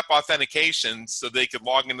two-step authentication so they could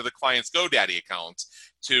log into the client's GoDaddy account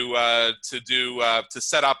to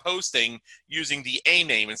set up hosting using the A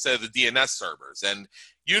name instead of the DNS servers. And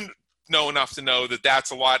you know enough to know that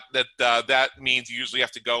that's a lot. That means you usually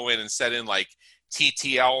have to go in and set in like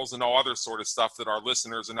TTLs and all other sort of stuff that our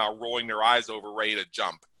listeners are now rolling their eyes over, ready to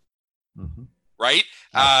jump. Mm-hmm. Right?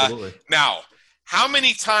 Absolutely. Now, how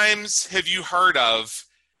many times have you heard of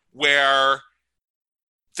where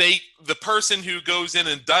the person who goes in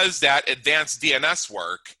and does that advanced DNS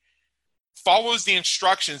work follows the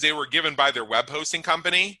instructions they were given by their web hosting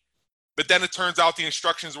company, but then it turns out the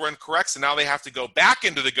instructions were incorrect, so now they have to go back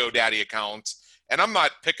into the GoDaddy account, and I'm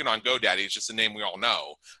not picking on GoDaddy, it's just a name we all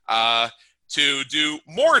know, to do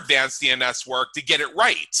more advanced DNS work to get it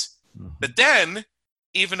right. But then,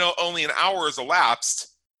 even though only an hour has elapsed,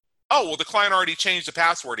 oh, well, the client already changed the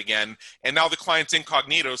password again, and now the client's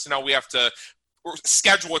incognito, so now we have to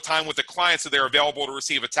schedule a time with the client so they're available to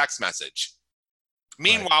receive a text message.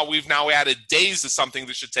 Meanwhile, we've now added days to something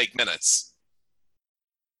that should take minutes.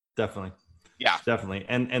 Definitely. Yeah. Definitely.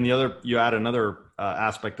 And the other, you add another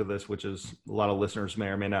aspect of this, which is a lot of listeners may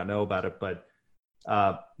or may not know about it, but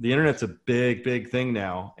the internet's a big, big thing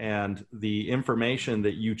now. And the information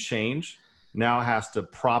that you change now has to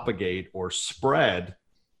propagate or spread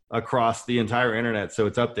across the entire internet so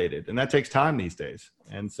it's updated. And that takes time these days.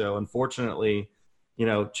 And so unfortunately,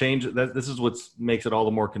 change, this is what makes it all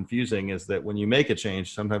the more confusing, is that when you make a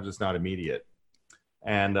change, sometimes it's not immediate.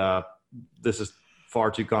 And this is far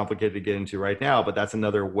too complicated to get into right now, but that's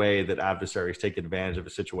another way that adversaries take advantage of a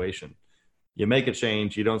situation. You make a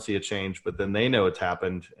change, you don't see a change, but then they know it's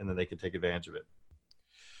happened, and then they can take advantage of it.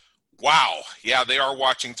 Wow. Yeah, they are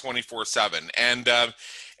watching 24/7. And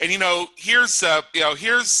here's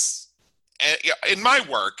in my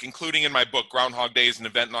work, including in my book, Groundhog Day is an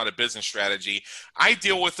Event, Not a Business Strategy, I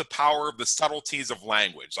deal with the power of the subtleties of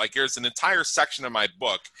language. Like, there's an entire section of my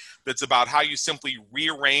book that's about how you simply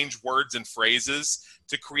rearrange words and phrases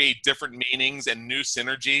to create different meanings and new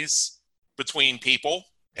synergies between people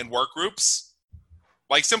and work groups.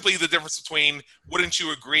 Like, simply the difference between wouldn't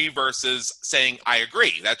you agree versus saying I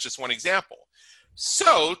agree. That's just one example.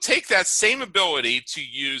 So take that same ability to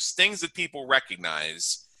use things that people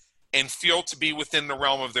recognize and feel to be within the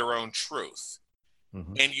realm of their own truth.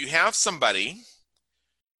 Mm-hmm. And you have somebody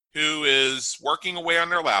who is working away on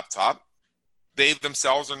their laptop. They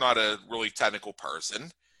themselves are not a really technical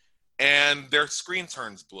person, and their screen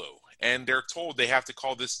turns blue, and they're told they have to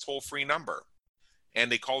call this toll-free number. And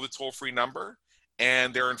they call the toll-free number,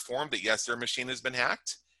 and they're informed that, yes, their machine has been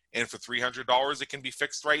hacked, and for $300, it can be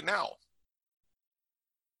fixed right now.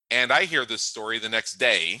 And I hear this story the next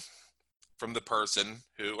day from the person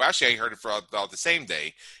who, actually I heard it for about the same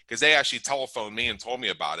day, because they actually telephoned me and told me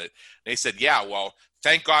about it. They said, yeah, well,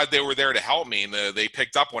 thank God they were there to help me, and they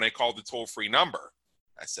picked up when I called the toll-free number.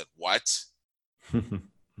 I said, what?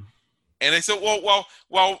 And they said, well,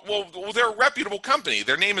 they're a reputable company.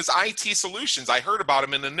 Their name is IT Solutions. I heard about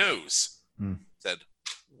them in the news. I said,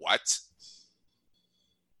 what?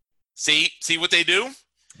 See what they do?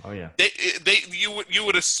 Oh yeah. You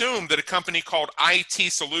would assume that a company called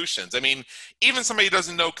IT Solutions. I mean, even somebody who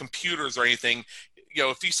doesn't know computers or anything,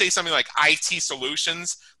 if you say something like IT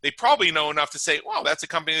Solutions, they probably know enough to say, well, that's a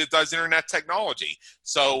company that does internet technology.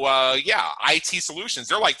 So yeah, IT Solutions,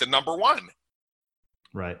 they're like the number one.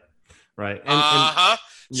 Right. Right.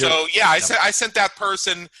 So yeah, I sent that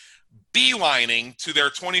person beelining to their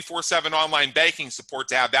 24/7 online banking support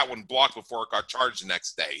to have that one blocked before it got charged the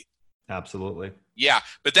next day. Absolutely. Yeah,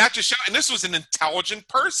 but that just showed, and this was an intelligent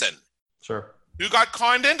person. Sure. Who got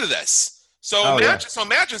conned into this. So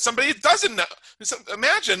imagine somebody that doesn't know.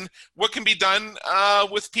 Imagine what can be done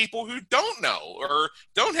with people who don't know or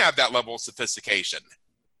don't have that level of sophistication.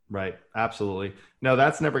 Right. Absolutely. No,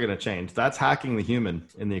 that's never going to change. That's hacking the human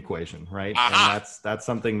in the equation, right? And that's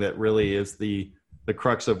something that really is the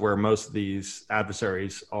crux of where most of these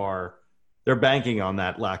adversaries are. They're banking on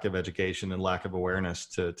that lack of education and lack of awareness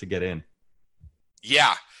to get in.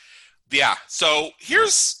 Yeah. Yeah. So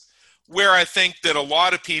here's where I think that a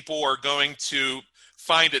lot of people are going to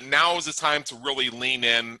find it now is the time to really lean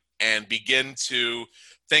in and begin to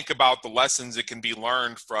think about the lessons that can be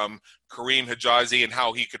learned from Kareem Hijazi and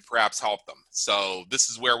how he could perhaps help them. So this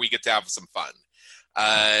is where we get to have some fun.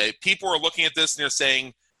 People are looking at this and they're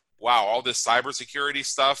saying, wow, all this cybersecurity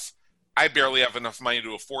stuff, I barely have enough money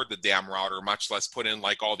to afford the damn router, much less put in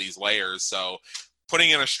like all these layers. So putting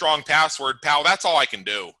in a strong password, pal, that's all I can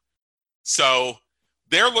do. So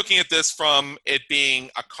they're looking at this from it being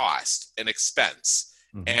a cost, an expense.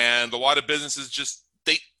 Mm-hmm. And a lot of businesses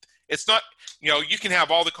it's not, you can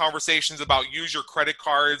have all the conversations about use your credit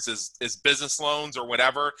cards as business loans or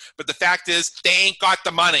whatever, but the fact is they ain't got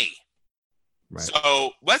the money. Right.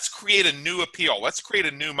 So let's create a new appeal. Let's create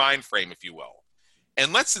a new mind frame, if you will.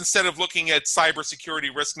 And let's, instead of looking at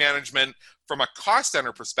cybersecurity risk management from a cost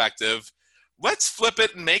center perspective, let's flip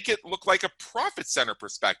it and make it look like a profit center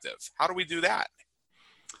perspective. How do we do that?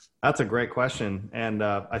 That's a great question. And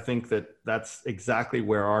I think that's exactly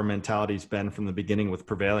where our mentality's been from the beginning with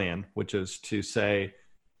Prevalian, which is to say,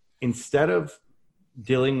 instead of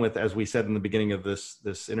dealing with, as we said in the beginning of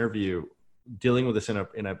this interview, dealing with this in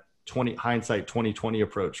a hindsight 2020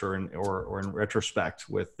 approach, or in retrospect,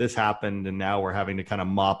 with this happened and now we're having to kind of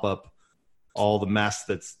mop up all the mess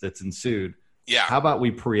that's ensued. Yeah. How about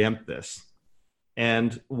we preempt this?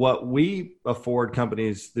 And what we afford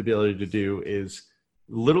companies the ability to do is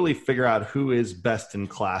literally figure out who is best in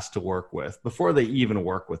class to work with before they even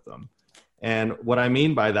work with them. And what I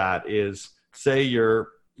mean by that is, say you're,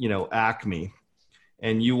 Acme,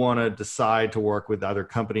 and you want to decide to work with either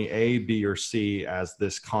company A, B, or C as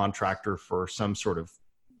this contractor for some sort of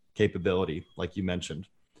capability, like you mentioned.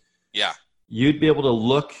 Yeah. You'd be able to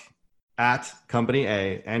look at company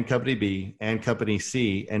A and company B and company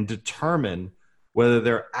C and determine whether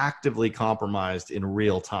they're actively compromised in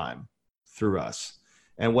real time through us.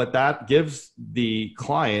 And what that gives the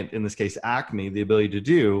client, in this case, Acme, the ability to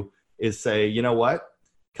do is say, you know what?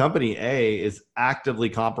 Company A is actively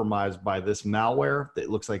compromised by this malware that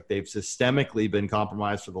looks like they've systemically been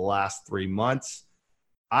compromised for the last 3 months.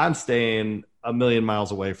 I'm staying a million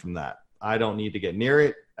miles away from that. I don't need to get near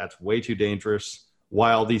it. That's way too dangerous.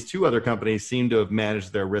 While these two other companies seem to have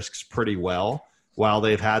managed their risks pretty well, while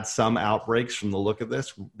they've had some outbreaks from the look of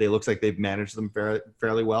this, they looks like they've managed them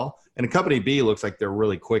fairly well. And company B looks like they're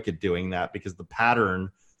really quick at doing that, because the pattern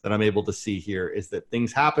that I'm able to see here is that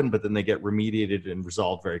things happen, but then they get remediated and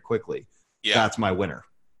resolved very quickly. Yeah. That's my winner.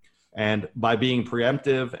 And by being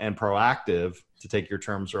preemptive and proactive, to take your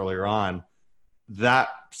terms earlier on, that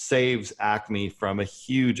saves Acme from a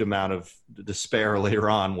huge amount of despair later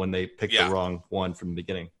on when they pick the wrong one from the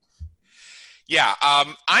beginning. Yeah,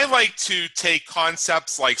 I like to take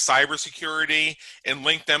concepts like cybersecurity and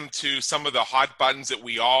link them to some of the hot buttons that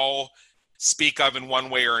we all speak of in one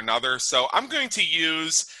way or another. So I'm going to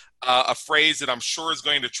use a phrase that I'm sure is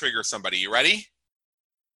going to trigger somebody. You ready?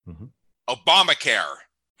 Mm-hmm. Obamacare.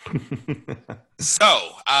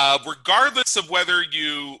 So regardless of whether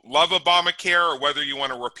you love Obamacare or whether you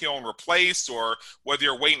want to repeal and replace, or whether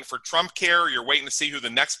you're waiting for Trump care, or you're waiting to see who the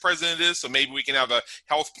next president is, so maybe we can have a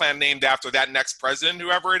health plan named after that next president,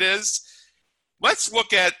 whoever it is, let's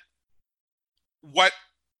look at what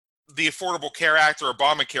the Affordable Care Act or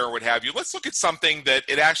Obamacare would have you. Let's look at something that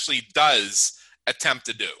it actually does attempt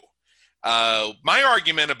to do. My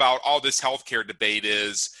argument about all this healthcare debate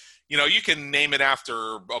is, you can name it after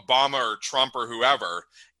Obama or Trump or whoever,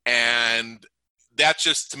 and that's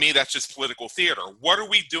just, to me, that's just political theater. What are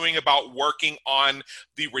we doing about working on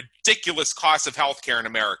the ridiculous cost of healthcare in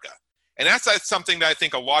America? And that's something that I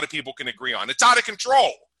think a lot of people can agree on. It's out of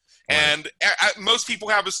control. Right. And most people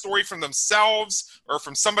have a story from themselves or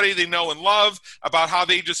from somebody they know and love about how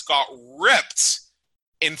they just got ripped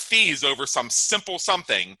in fees over some simple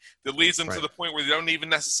something that leads them to the point where they don't even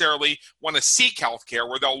necessarily want to seek health care,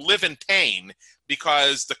 where they'll live in pain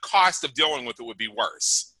because the cost of dealing with it would be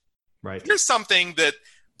worse. Right. Here's something that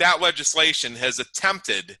legislation has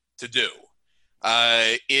attempted to do,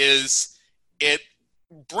 is it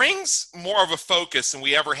brings more of a focus than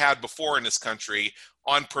we ever had before in this country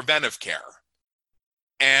on preventive care.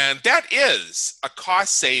 And that is a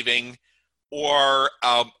cost-saving or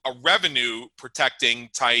a revenue protecting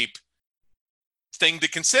type thing to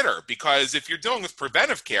consider, because if you're dealing with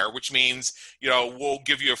preventive care, which means we'll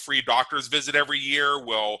give you a free doctor's visit every year,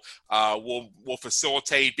 we'll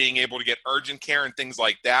facilitate being able to get urgent care and things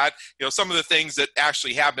like that, some of the things that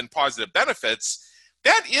actually have been positive benefits,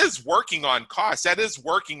 that is working on costs, that is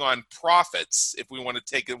working on profits, if we want to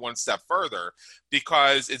take it one step further,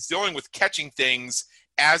 because it's dealing with catching things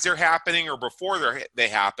as they're happening or before they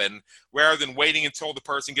happen, rather than waiting until the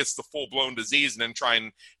person gets the full-blown disease and then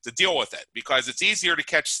trying to deal with it. Because it's easier to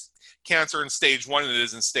catch cancer in stage 1 than it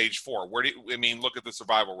is in stage 4. Look at the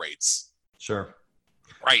survival rates. Sure.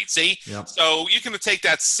 Right, see? Yep. So you can take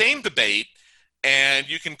that same debate and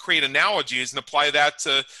you can create analogies and apply that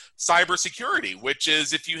to cybersecurity, which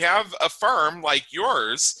is, if you have a firm like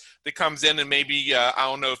yours that comes in and maybe, I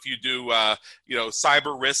don't know if you do,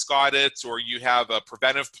 cyber risk audits, or you have a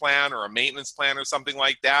preventive plan or a maintenance plan or something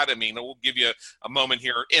like that. I mean, we'll give you a moment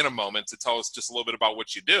here in a moment to tell us just a little bit about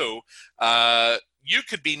what you do. You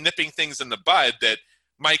could be nipping things in the bud that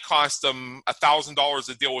might cost them $1,000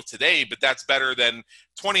 to deal with today, but that's better than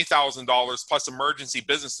 $20,000 plus emergency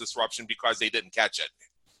business disruption because they didn't catch it.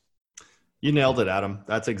 You nailed it, Adam.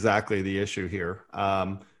 That's exactly the issue here.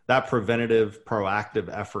 That preventative, proactive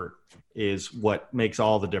effort is what makes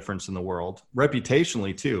all the difference in the world.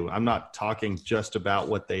 Reputationally, too. I'm not talking just about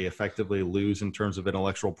what they effectively lose in terms of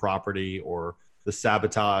intellectual property or the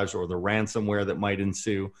sabotage or the ransomware that might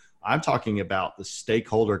ensue. I'm talking about the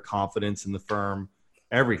stakeholder confidence in the firm,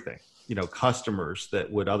 everything. Customers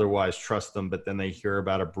that would otherwise trust them, but then they hear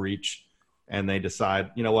about a breach and they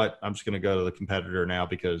decide, you know what, I'm just going to go to the competitor now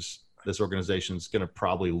because this organization is going to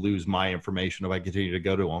probably lose my information if I continue to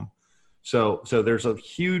go to them. So there's a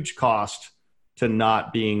huge cost to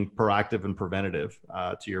not being proactive and preventative,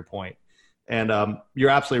 to your point. And you're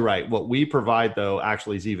absolutely right. What we provide, though,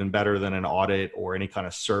 actually is even better than an audit or any kind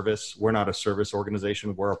of service. We're not a service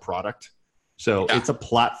organization. We're a product. So it's a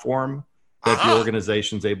platform that the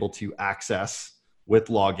organization's able to access with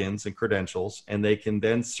logins and credentials, and they can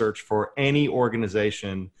then search for any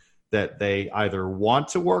organization that they either want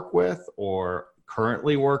to work with or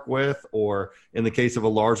currently work with, or in the case of a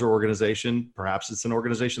larger organization, perhaps it's an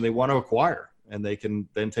organization they want to acquire, and they can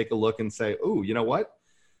then take a look and say, oh, you know what?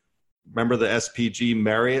 Remember the SPG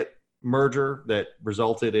Marriott merger that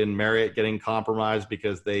resulted in Marriott getting compromised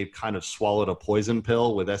because they kind of swallowed a poison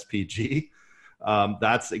pill with SPG?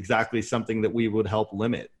 That's exactly something that we would help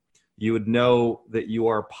limit. You would know that you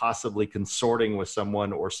are possibly consorting with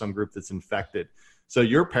someone or some group that's infected. So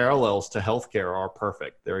your parallels to healthcare are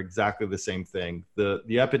perfect. They're exactly the same thing. The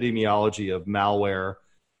epidemiology of malware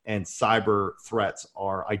and cyber threats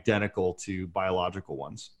are identical to biological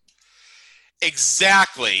ones.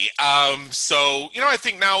 Exactly. So, I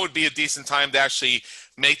think now would be a decent time to actually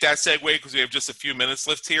make that segue because we have just a few minutes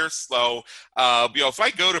left here. So, if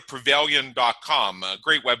I go to Prevalion.com, a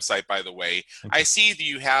great website, by the way, I see that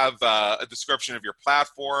you have a description of your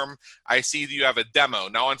platform. I see that you have a demo.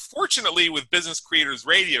 Now, unfortunately, with Business Creators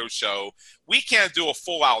Radio Show, we can't do a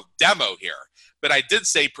full-out demo here. But I did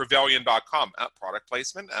say Prevalion.com, product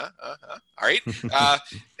placement. All right.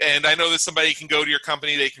 And I know that somebody can go to your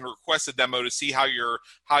company, they can request a demo to see how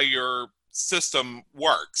your system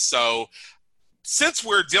works. So since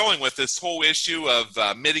we're dealing with this whole issue of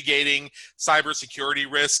mitigating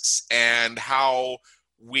cybersecurity risks and how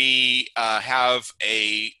we have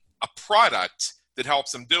a product that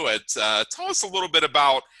helps them do it, tell us a little bit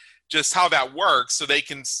about just how that works so they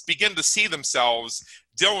can begin to see themselves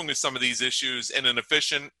dealing with some of these issues in an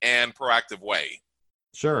efficient and proactive way.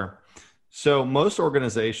 Sure. So most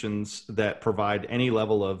organizations that provide any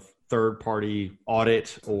level of third-party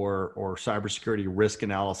audit or cybersecurity risk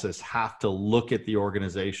analysis have to look at the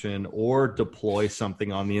organization or deploy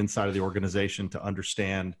something on the inside of the organization to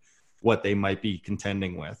understand what they might be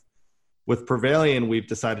contending with. With Prevalion, we've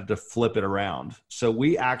decided to flip it around. So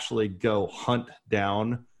we actually go hunt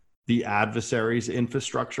down the adversary's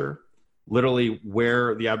infrastructure, literally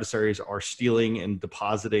where the adversaries are stealing and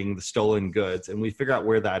depositing the stolen goods. And we figure out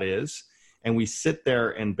where that is. And we sit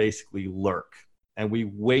there and basically lurk. And we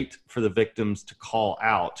wait for the victims to call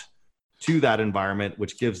out to that environment,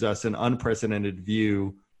 which gives us an unprecedented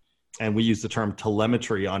view. And we use the term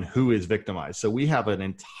telemetry on who is victimized. So we have an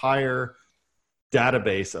entire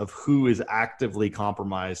database of who is actively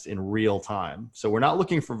compromised in real time. So we're not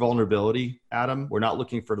looking for vulnerability, Adam. We're not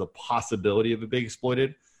looking for the possibility of it being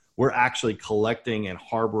exploited. We're actually collecting and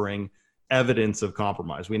harboring evidence of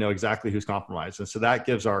compromise. We know exactly who's compromised. And so that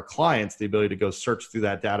gives our clients the ability to go search through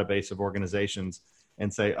that database of organizations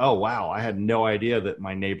and say, oh, wow, I had no idea that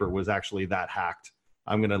my neighbor was actually that hacked.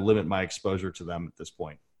 I'm going to limit my exposure to them at this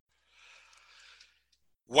point.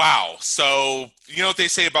 Wow. So, you know what they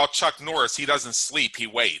say about Chuck Norris? He doesn't sleep, he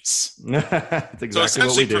waits. That's exactly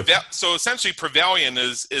what we do. So essentially, Prevalion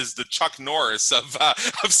is the Chuck Norris of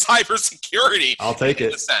cybersecurity. I'll take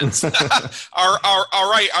it. In a sense. all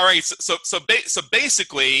right. So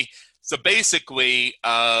basically,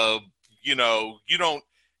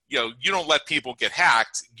 you don't let people get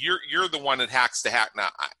hacked. You're the one that hacks the hack. Now,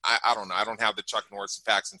 I don't know. I don't have the Chuck Norris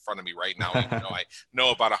facts in front of me right now. Even though I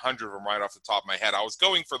know about 100 of them right off the top of my head. I was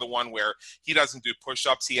going for the one where he doesn't do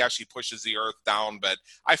push-ups. He actually pushes the earth down, but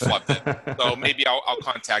I flubbed it. So maybe I'll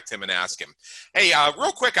contact him and ask him. Hey,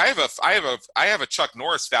 real quick, I have a Chuck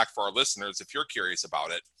Norris fact for our listeners if you're curious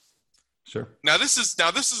about it. Sure. Now this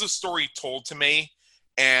is a story told to me,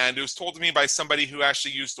 and it was told to me by somebody who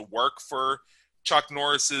actually used to work for Chuck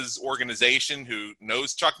Norris's organization, who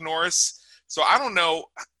knows Chuck Norris. So I don't know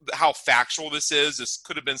how factual this is. This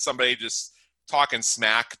could have been somebody just talking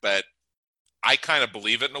smack, but I kind of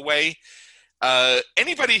believe it in a way.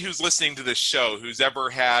 Anybody who's listening to this show who's ever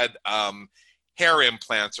had hair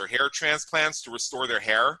implants or hair transplants to restore their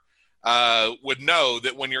hair would know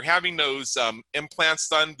that when you're having those implants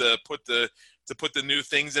done to put the new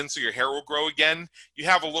things in so your hair will grow again, you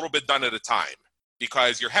have a little bit done at a time,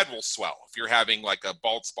 because your head will swell if you're having like a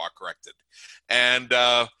bald spot corrected. And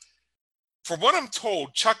from what I'm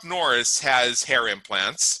told, Chuck Norris has hair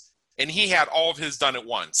implants, and he had all of his done at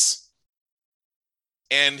once.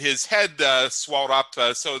 And his head swelled up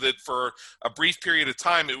so that for a brief period of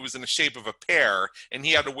time, it was in the shape of a pear, and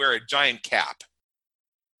he had to wear a giant cap.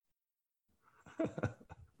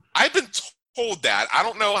 I've been hold that. I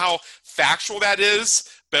don't know how factual that is,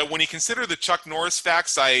 but when you consider the Chuck Norris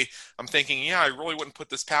facts, I'm thinking, yeah, I really wouldn't put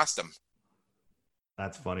this past him.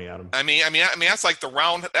 That's funny, Adam. I mean, that's like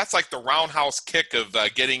the roundhouse kick of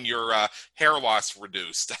getting your hair loss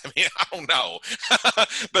reduced. I mean, I don't know.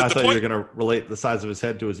 But I thought you were going to relate the size of his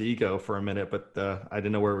head to his ego for a minute, but I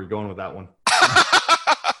didn't know where we were going with that one.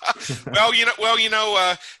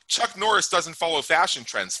 Chuck Norris doesn't follow fashion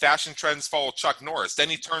trends. Fashion trends follow Chuck Norris. Then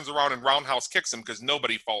he turns around and roundhouse kicks him because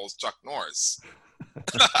nobody follows Chuck Norris.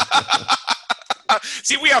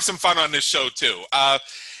 See, we have some fun on this show too.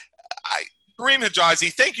 Kareem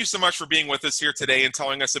Hijazi, thank you so much for being with us here today and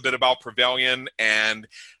telling us a bit about Prevailion and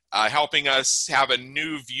helping us have a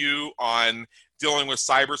new view on dealing with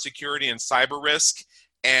cybersecurity and cyber risk.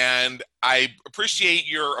 And I appreciate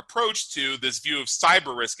your approach to this view of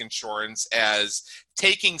cyber risk insurance as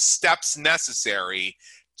taking steps necessary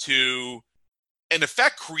to, in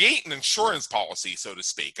effect, create an insurance policy, so to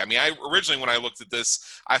speak. I mean, originally when I looked at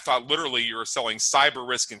this, I thought literally you were selling cyber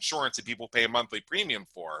risk insurance that people pay a monthly premium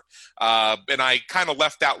for. And I kind of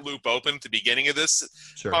left that loop open at the beginning of this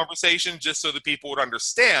conversation just so that people would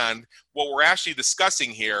understand what we're actually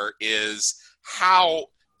discussing here is how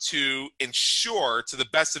to ensure to the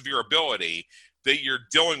best of your ability that you're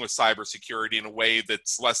dealing with cybersecurity in a way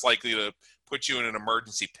that's less likely to put you in an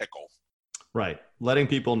emergency pickle. Right. Letting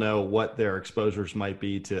people know what their exposures might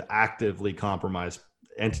be to actively compromise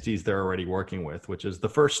entities they're already working with, which is the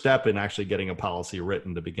first step in actually getting a policy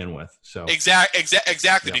written to begin with. So exactly,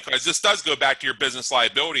 because this does go back to your business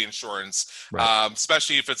liability insurance, right.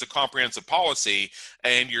 Especially if it's a comprehensive policy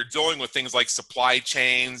and you're dealing with things like supply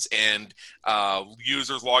chains and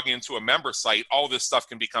users logging into a member site. All this stuff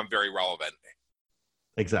can become very relevant.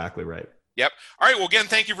 Exactly right. Yep. All right. Well, again,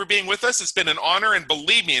 thank you for being with us. It's been an honor, and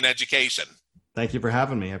believe me, an education. Thank you for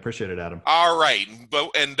having me. I appreciate it, Adam. All right.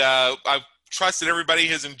 I trust that everybody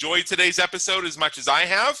has enjoyed today's episode as much as I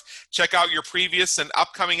have. Check out your previous and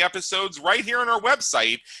upcoming episodes right here on our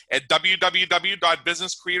website at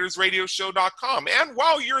www.businesscreatorsradioshow.com. And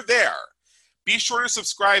while you're there, be sure to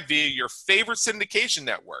subscribe via your favorite syndication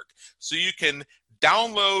network so you can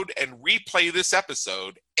download and replay this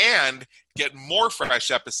episode and get more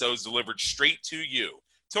fresh episodes delivered straight to you.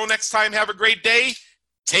 Till next time, have a great day.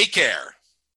 Take care.